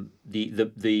the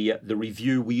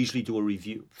review, we usually do a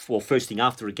review for first thing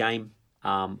after a game.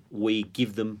 We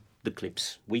give them the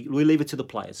clips. We leave it to the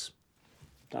players.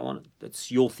 Don't want it.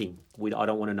 That's your thing. I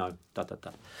don't want to know.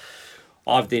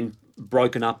 I've then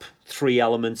broken up 3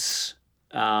 elements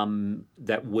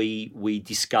that we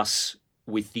discuss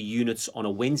with the units on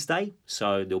a Wednesday.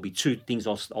 So there'll be 2 things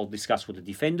I'll discuss with the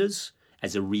defenders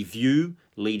as a review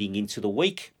leading into the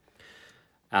week,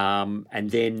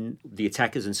 and then the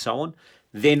attackers and so on.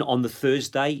 Then on the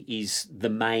Thursday is the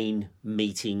main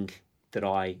meeting that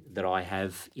I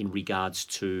have in regards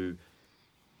to.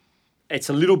 It's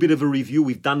a little bit of a review.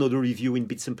 We've done the review in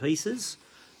bits and pieces,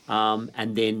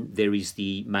 and then there is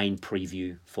the main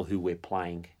preview for who we're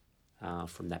playing.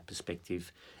 From that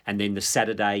perspective. And then the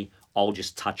Saturday, I'll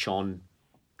just touch on,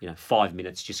 5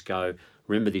 minutes, just go,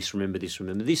 remember this,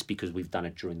 because we've done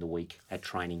it during the week at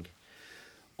training.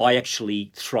 I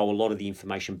actually throw a lot of the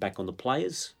information back on the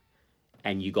players,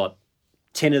 and you got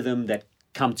 10 of them that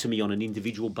come to me on an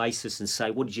individual basis and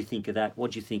say, what did you think of that? What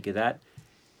did you think of that?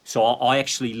 So I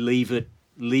actually leave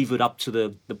it up to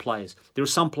the players. There are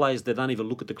some players that don't even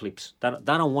look at the clips. They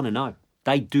don't want to know.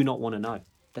 They do not want to know.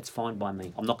 That's fine by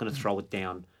me. I'm not going to throw it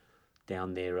down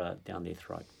their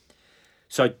throat.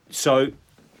 So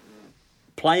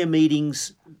player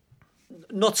meetings,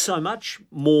 not so much.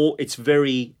 More, it's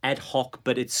very ad hoc,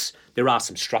 but there are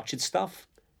some structured stuff.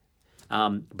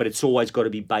 But it's always got to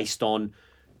be based on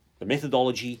the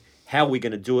methodology, how we're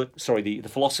going to do it. Sorry, the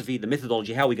philosophy, the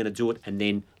methodology, how we're going to do it, and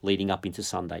then leading up into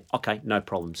Sunday. Okay, no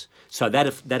problems. So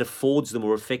that affords them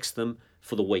or affects them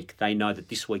for the week. They know that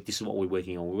this week, this is what we're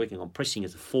working on. We're working on pressing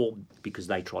as a 4 because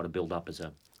they try to build up as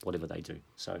a whatever they do.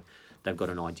 So they've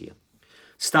got an idea.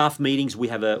 Staff meetings, we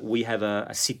have a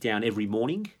sit down every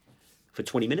morning for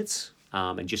 20 minutes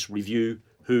and just review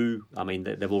who. I mean,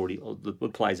 the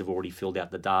players have already filled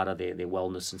out the data, their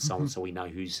wellness and so on, so we know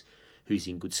who's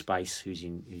in good space, who's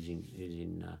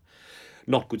in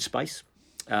not good space.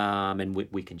 And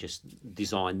we can just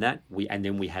design that. And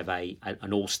then we have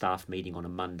an all-staff meeting on a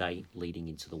Monday leading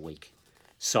into the week.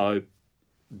 So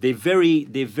they're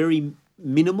very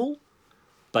minimal,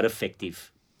 but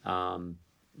effective.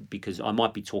 Because I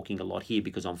might be talking a lot here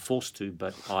because I'm forced to,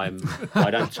 but I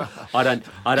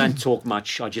don't talk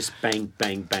much. I just bang,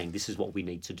 bang, bang. This is what we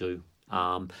need to do.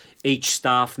 Each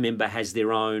staff member has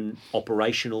their own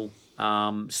operational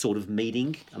sort of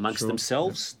meeting amongst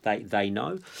themselves. They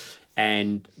know.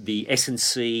 And the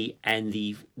S&C and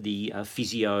the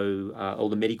physio or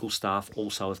the medical staff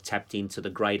also have tapped into the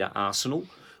greater arsenal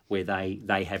where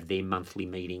they have their monthly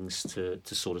meetings to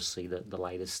sort of see the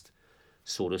latest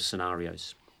sort of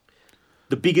scenarios.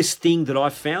 The biggest thing that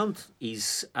I've found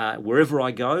is wherever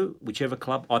I go, whichever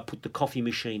club, I put the coffee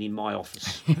machine in my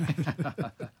office.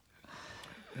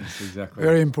 That's exactly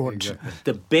very important. Exactly.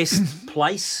 The best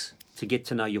place to get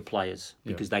to know your players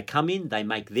because they come in, they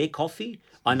make their coffee.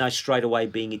 I know straight away,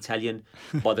 being Italian,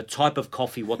 by the type of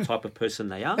coffee, what type of person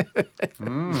they are. Okay.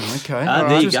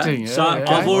 There you go. Yeah, so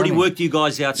I've already worked you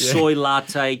guys out. Soy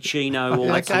latte, chino, all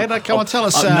that. Okay, come on, tell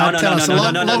us. No,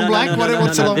 long black.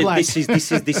 What's a long black? This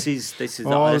is.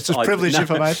 Oh, it's just privileged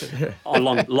information.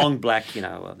 Long black, you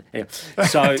know. Anyway.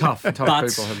 So tough people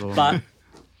have the long. But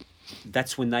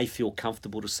that's when they feel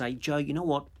comfortable to say, Joe, you know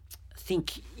what? I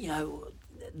think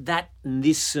that and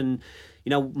this and.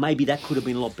 Maybe that could have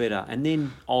been a lot better. And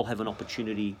then I'll have an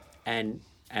opportunity, and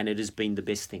it has been the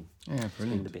best thing. Yeah, brilliant. It's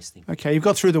been the best thing. Okay, you've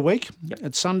got through the week. Yep.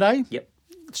 It's Sunday. Yep.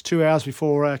 It's 2 hours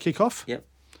before kick-off. Yep.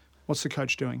 What's the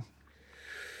coach doing?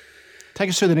 Take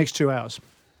us through the next 2 hours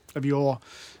of your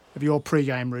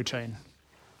pre-game routine.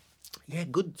 Yeah,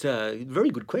 good. Very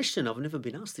good question. I've never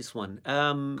been asked this one.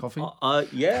 Coffee?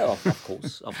 Yeah, of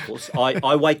course.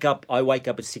 I wake up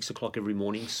at 6 o'clock every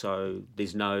morning, so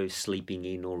there's no sleeping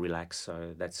in or relax.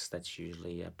 So that's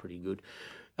usually pretty good.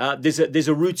 There's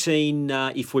a routine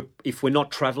if we're not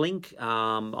travelling.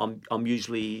 I'm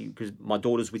usually, because my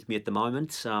daughter's with me at the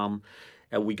moment.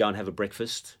 We go and have a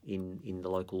breakfast in the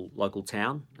local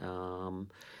town.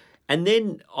 And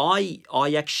then I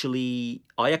actually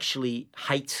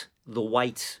hate the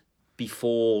wait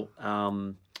before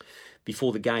the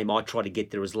game. I try to get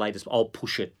there as late as I'll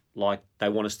push it. Like they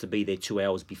want us to be there 2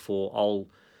 hours before.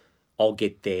 I'll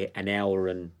get there an hour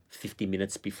and 50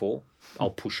 minutes before. I'll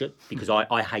push it because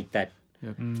I hate that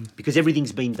because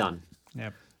everything's been done.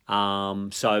 Yep.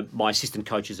 So my assistant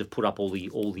coaches have put up all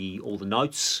the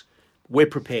notes. We're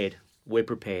prepared.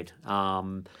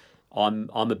 I'm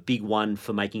a big one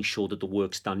for making sure that the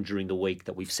work's done during the week,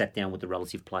 that we've sat down with the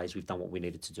relative players, we've done what we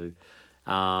needed to do.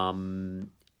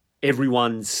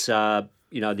 Everyone's, the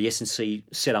S&C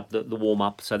set up the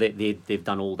warm-up, so they've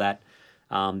done all that.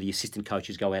 The assistant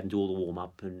coaches go out and do all the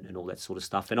warm-up and all that sort of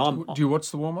stuff. And Do you watch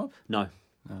the warm-up? No.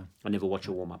 I never watch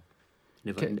a warm-up.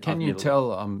 Can you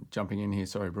tell, I'm jumping in here,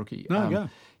 sorry, Brookie. No, go.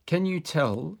 Can you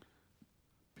tell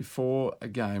before a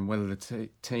game whether the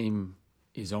team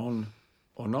is on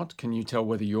or not? Can you tell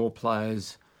whether your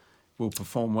players will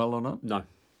perform well or not? No.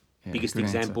 Yeah, Biggest good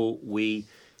example, we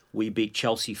beat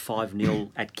Chelsea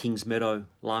 5-0 at Kingsmeadow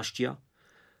last year.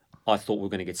 I thought we were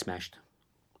going to get smashed.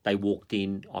 They walked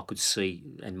in, I could see,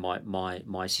 and my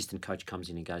assistant coach comes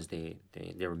in and goes, they're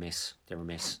a mess. They're a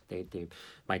mess. Mate,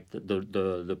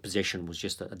 the possession was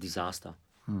just a disaster.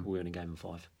 We were in a game of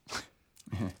 5.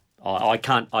 I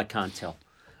can't tell.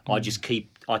 I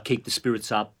keep the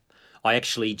spirits up. I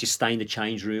actually just stay in the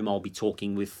change room. I'll be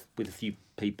talking with a few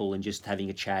people and just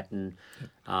having a chat. And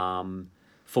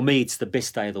for me, it's the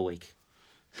best day of the week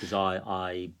because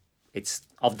I've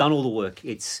done all the work.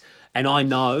 And I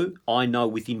know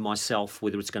within myself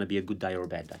whether it's going to be a good day or a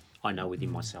bad day. I know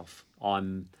within myself.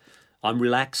 I'm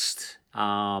relaxed.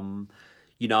 An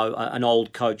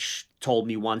old coach told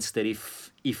me once that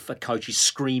if a coach is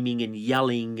screaming and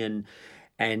yelling and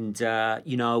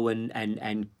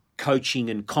coaching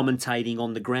and commentating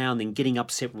on the ground and getting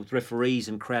upset with referees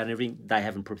and crowd and everything, they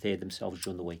haven't prepared themselves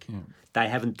during the week. Yeah. They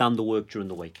haven't done the work during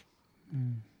the week.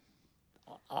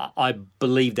 I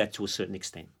believe that to a certain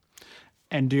extent.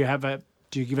 And do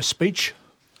you give a speech?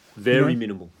 Very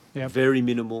minimal. Yep. Very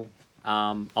minimal.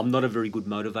 I'm not a very good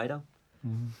motivator.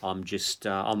 I'm just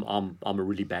I'm a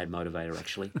really bad motivator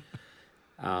actually.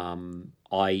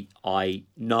 I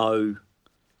know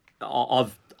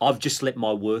I've just let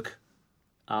my work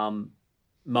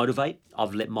motivate.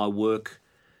 I've let my work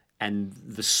and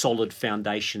the solid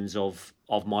foundations of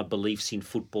my beliefs in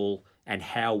football and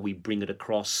how we bring it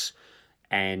across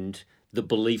and the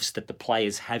beliefs that the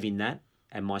players have in that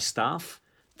and my staff,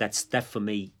 that for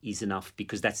me is enough,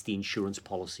 because that's the insurance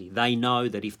policy. They know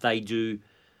that if they do,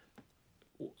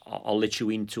 I'll let you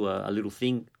into a little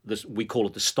thing. We call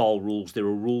it the style rules. There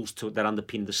are rules that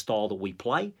underpin the style that we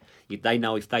play. If they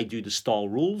know if they do the style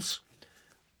rules,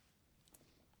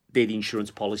 they're the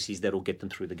insurance policies that'll get them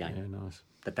through the game. Yeah, nice.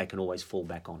 That they can always fall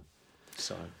back on.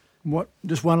 So,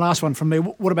 just one last one from me.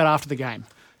 What about after the game?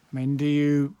 I mean, do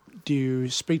you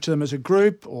speak to them as a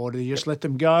group, or do you just let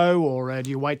them go, or do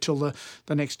you wait till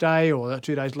the next day or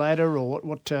 2 days later, or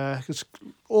what? Because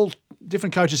all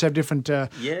different coaches have different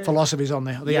philosophies on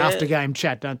the after game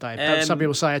chat, don't they? Some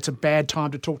people say it's a bad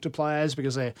time to talk to players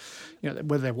because they're,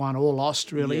 whether they've won or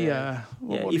lost, really.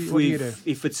 What do you do?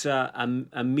 If it's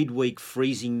a midweek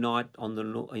freezing night in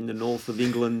the north of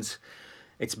England,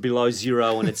 it's below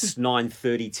zero and it's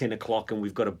 9:30, 10 o'clock, and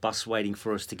we've got a bus waiting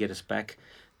for us to get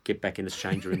back in the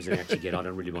change rooms and actually I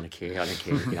don't really want to care. I don't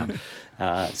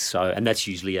care, and that's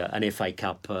usually an FA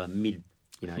Cup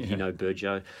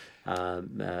Burjo,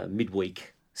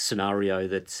 midweek scenario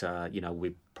that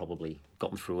we've probably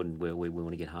gotten through and we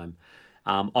want to get home.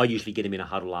 I usually get them in a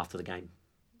huddle after the game.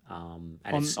 On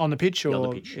the pitch, or on the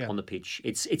pitch. Yeah. On the pitch,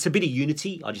 it's a bit of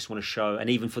unity. I just want to show, and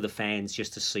even for the fans,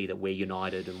 just to see that we're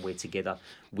united and we're together,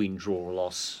 win, draw, or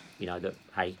loss. That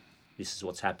hey, this is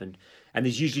what's happened. And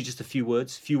there's usually just a few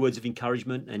words of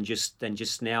encouragement, and just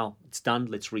now it's done.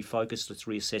 Let's refocus, let's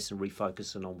reassess and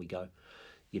refocus, and on we go.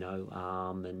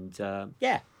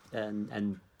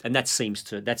 And that seems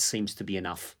to be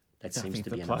enough. That seems to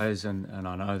be enough. Players, and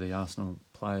I know the Arsenal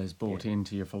players bought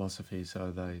into your philosophy,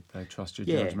 so they trust your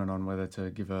judgment on whether to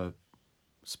give a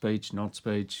speech, not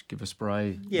speech, give a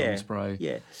spray, non-spray.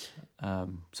 Yeah.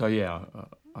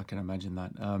 I can imagine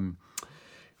that.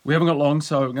 We haven't got long,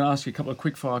 so I'm going to ask you a couple of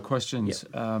quick-fire questions.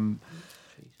 Yep.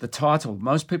 The title.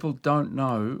 Most people don't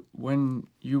know, when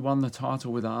you won the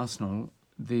title with Arsenal,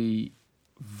 the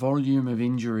volume of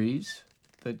injuries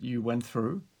that you went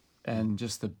through and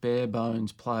just the bare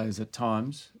bones players at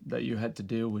times that you had to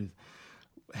deal with.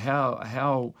 How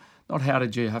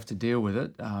did you have to deal with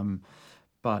it,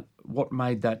 but what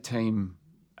made that team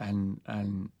and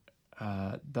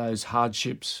those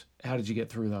hardships, how did you get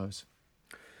through those?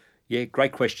 Yeah,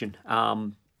 great question.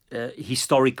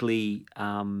 Historically,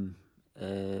 and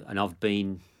I've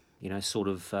been,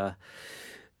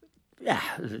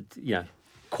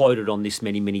 quoted on this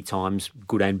many times,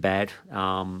 good and bad.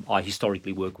 I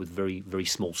historically work with very, very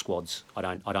small squads. I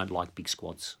don't like big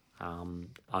squads.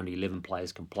 Only 11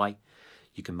 players can play.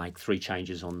 You can make 3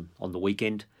 changes on the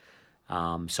weekend.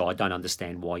 So I don't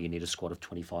understand why you need a squad of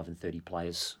 25 and 30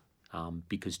 players,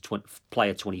 because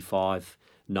player 25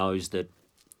 knows that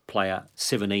player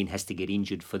 17 has to get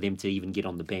injured for them to even get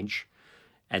on the bench,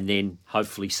 and then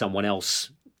hopefully someone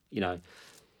else,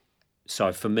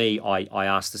 So for me, I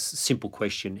asked this simple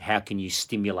question: how can you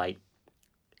stimulate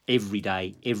every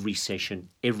day, every session,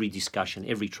 every discussion,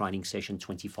 every training session,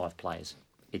 25 players?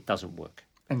 It doesn't work.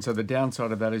 And so the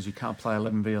downside of that is you can't play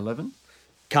 11v11?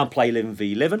 Can't play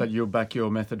 11v11. But you'll back your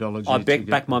methodology. I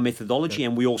back my methodology,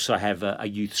 and we also have a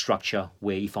youth structure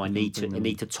where if I need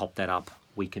to top that up,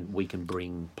 we can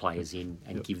bring players in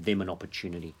and give them an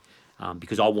opportunity,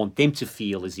 because I want them to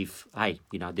feel as if, hey,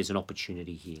 there's an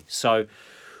opportunity here. So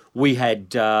we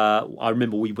had. I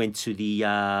remember we went to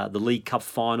the League Cup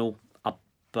final up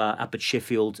at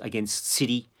Sheffield against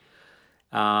City,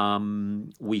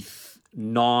 with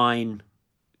 9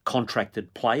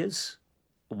 contracted players.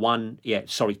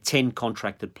 10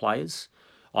 contracted players.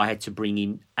 I had to bring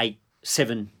in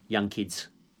 7 young kids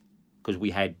because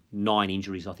we had 9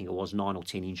 injuries. I think it was 9 or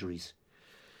 10 injuries.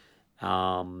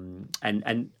 And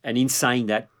in saying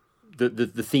that,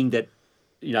 the thing that,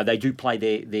 they do play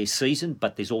their season,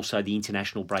 but there's also the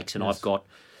international breaks, and yes. I've got,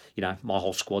 my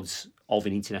whole squad's of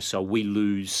an international, so we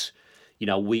lose.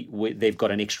 They've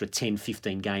got an extra 10,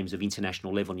 15 games of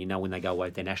international level. And when they go away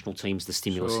with their national teams, the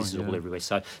stimulus is all everywhere.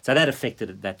 So that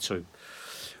affected that too.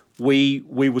 We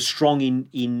were strong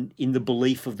in the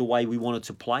belief of the way we wanted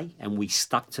to play, and we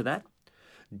stuck to that.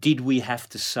 Did we have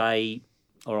to say,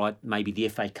 all right, maybe the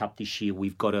FA Cup this year,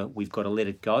 we've got to let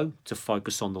it go to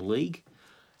focus on the league?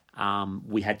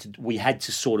 We had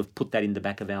to sort of put that in the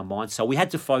back of our minds. So we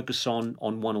had to focus on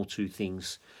 1 or 2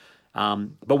 things,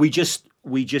 but we just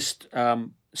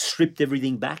stripped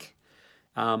everything back.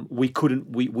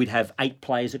 We'd have 8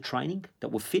 players at training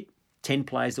that were fit, 10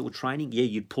 players that were training. Yeah,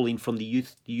 you'd pull in from the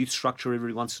youth structure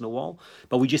every once in a while,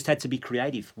 but we just had to be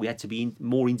creative. We had to be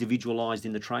more individualised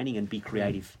in the training and be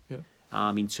creative. Yeah.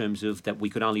 in terms of that we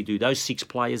could only do those 6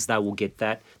 players. They will get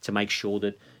that to make sure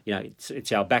that,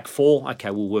 it's our back 4. Okay,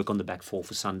 we'll work on the back 4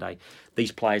 for Sunday.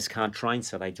 These players can't train,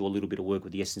 so they do a little bit of work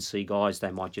with the S&C guys.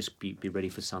 They might just be ready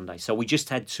for Sunday. So we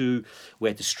had to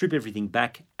strip everything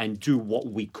back and do what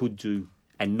we could do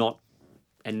and not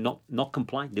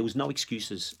complain. There was no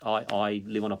excuses. I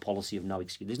live on a policy of no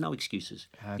excuse. There's no excuses.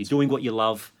 You're doing what you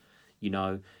love,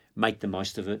 make the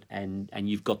most of it, and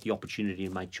you've got the opportunity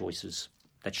to make choices.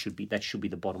 That should be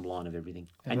the bottom line of everything.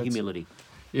 And humility.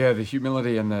 Yeah, the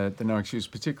humility and the no excuse,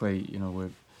 particularly, we're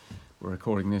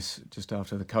recording this just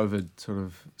after the COVID sort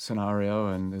of scenario,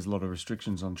 and there's a lot of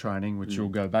restrictions on training, which you'll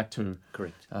go back to.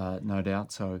 Correct. No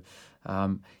doubt. So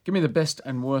give me the best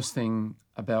and worst thing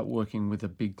about working with a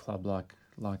big club like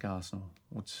Arsenal.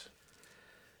 What's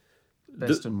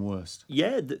best and worst?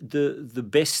 Yeah, the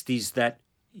best is that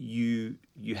you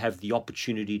have the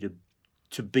opportunity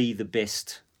to be the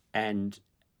best and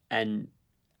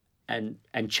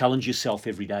challenge yourself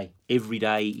every day. Every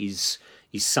day is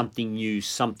something new,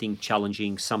 something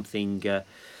challenging, something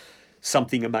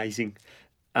amazing.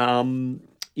 And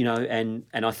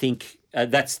I think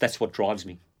that's what drives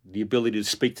me. The ability to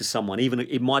speak to someone,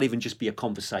 it might even just be a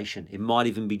conversation. It might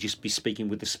even be speaking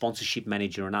with the sponsorship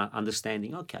manager and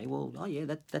understanding. Okay, well,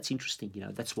 that's interesting.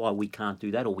 That's why we can't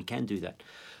do that, or we can do that.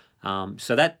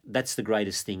 So that's the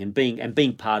greatest thing, and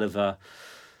being part of a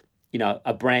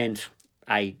brand.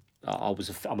 I'm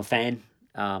a fan.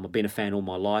 I've been a fan all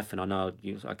my life, and I know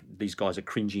these guys are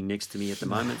cringing next to me at the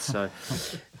moment. So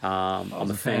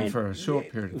I'm a fan for a short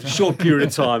period of time. Short period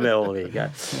of time. Oh, there you go.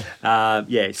 I've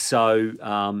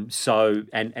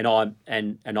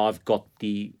got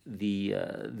the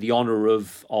honour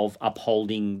of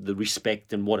upholding the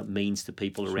respect and what it means to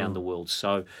people around the world.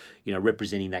 So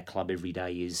representing that club every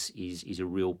day is a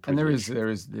real privilege. And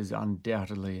there's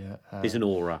undoubtedly there's an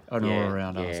aura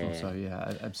around Arsenal. So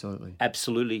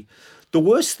absolutely. The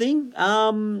worst thing,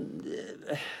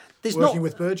 there's working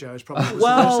with Burjo is probably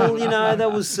well,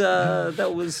 that was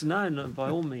no, by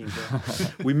all means.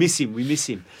 We miss him.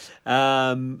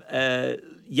 Look,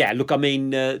 I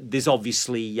mean, there's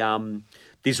obviously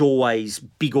there's always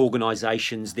big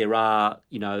organisations. There are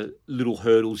little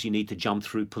hurdles you need to jump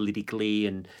through politically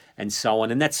and so on,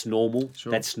 and that's normal.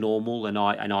 Sure. That's normal, and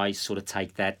I sort of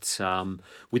take that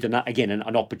with an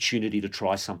opportunity to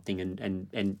try something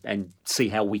and see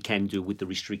how we can do with the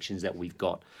restrictions that we've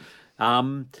got.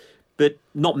 But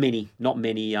not many.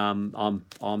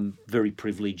 I'm very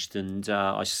privileged, and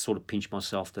I sort of pinch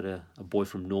myself that a boy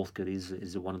from Northcote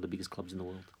is one of the biggest clubs in the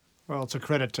world. Well, it's a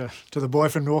credit to the boy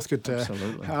from Northcote,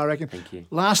 Absolutely. I reckon. Thank you.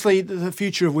 Lastly, the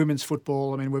future of women's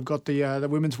football. I mean, we've got the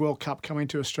Women's World Cup coming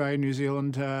to Australia, New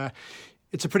Zealand.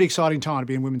 It's a pretty exciting time to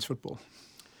be in women's football.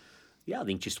 Yeah, I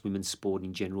think just women's sport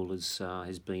in general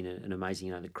has been an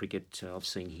amazing. The cricket I've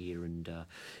seen here, and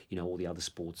all the other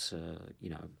sports.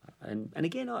 And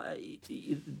again, I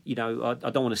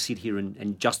don't want to sit here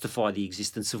and justify the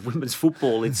existence of women's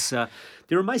football. It's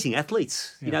they're amazing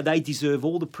athletes. Yeah. They deserve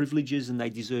all the privileges, and they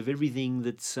deserve everything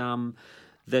that's been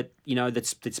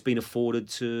afforded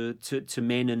to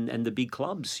men and the big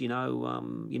clubs.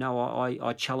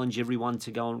 I challenge everyone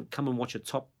to come and watch a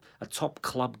top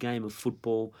club game of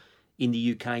football in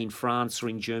the UK, in France, or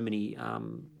in Germany.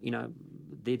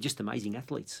 They're just amazing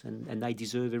athletes, and they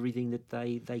deserve everything that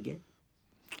they get.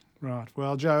 Right.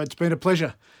 Well, Joe, it's been a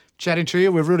pleasure chatting to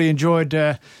you. We've really enjoyed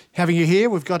having you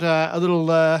here. We've got a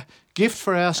little gift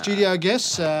for our studio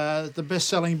guests, the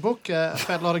best-selling book, A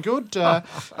Fat Lot of Good,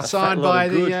 signed by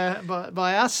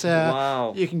by us.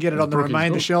 Wow. You can get it on the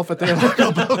remainder shelf at their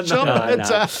local bookshop.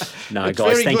 No, it's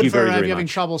guys, very thank good you for very, very having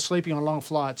much. trouble sleeping on long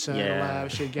flights. Yeah. It'll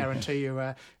should guarantee you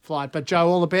a flight. But, Joe,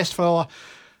 all the best for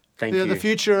Thank you. the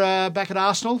future back at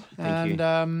Arsenal. Thank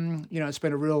you. It's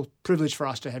been a real privilege for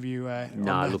us to have you on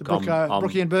the I'm-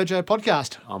 Brookie and Burjo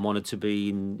podcast. I'm honoured to be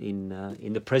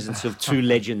in the presence of two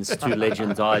legends. As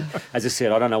I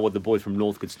said, I don't know what the boy from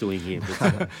Northcote's doing here.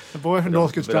 But, The boy from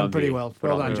Northcote's done I'm pretty here. well. But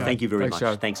Well I'm done, here. Joe. Thank you very Thanks, much.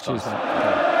 Joe. Thanks, Cheers, guys. mate.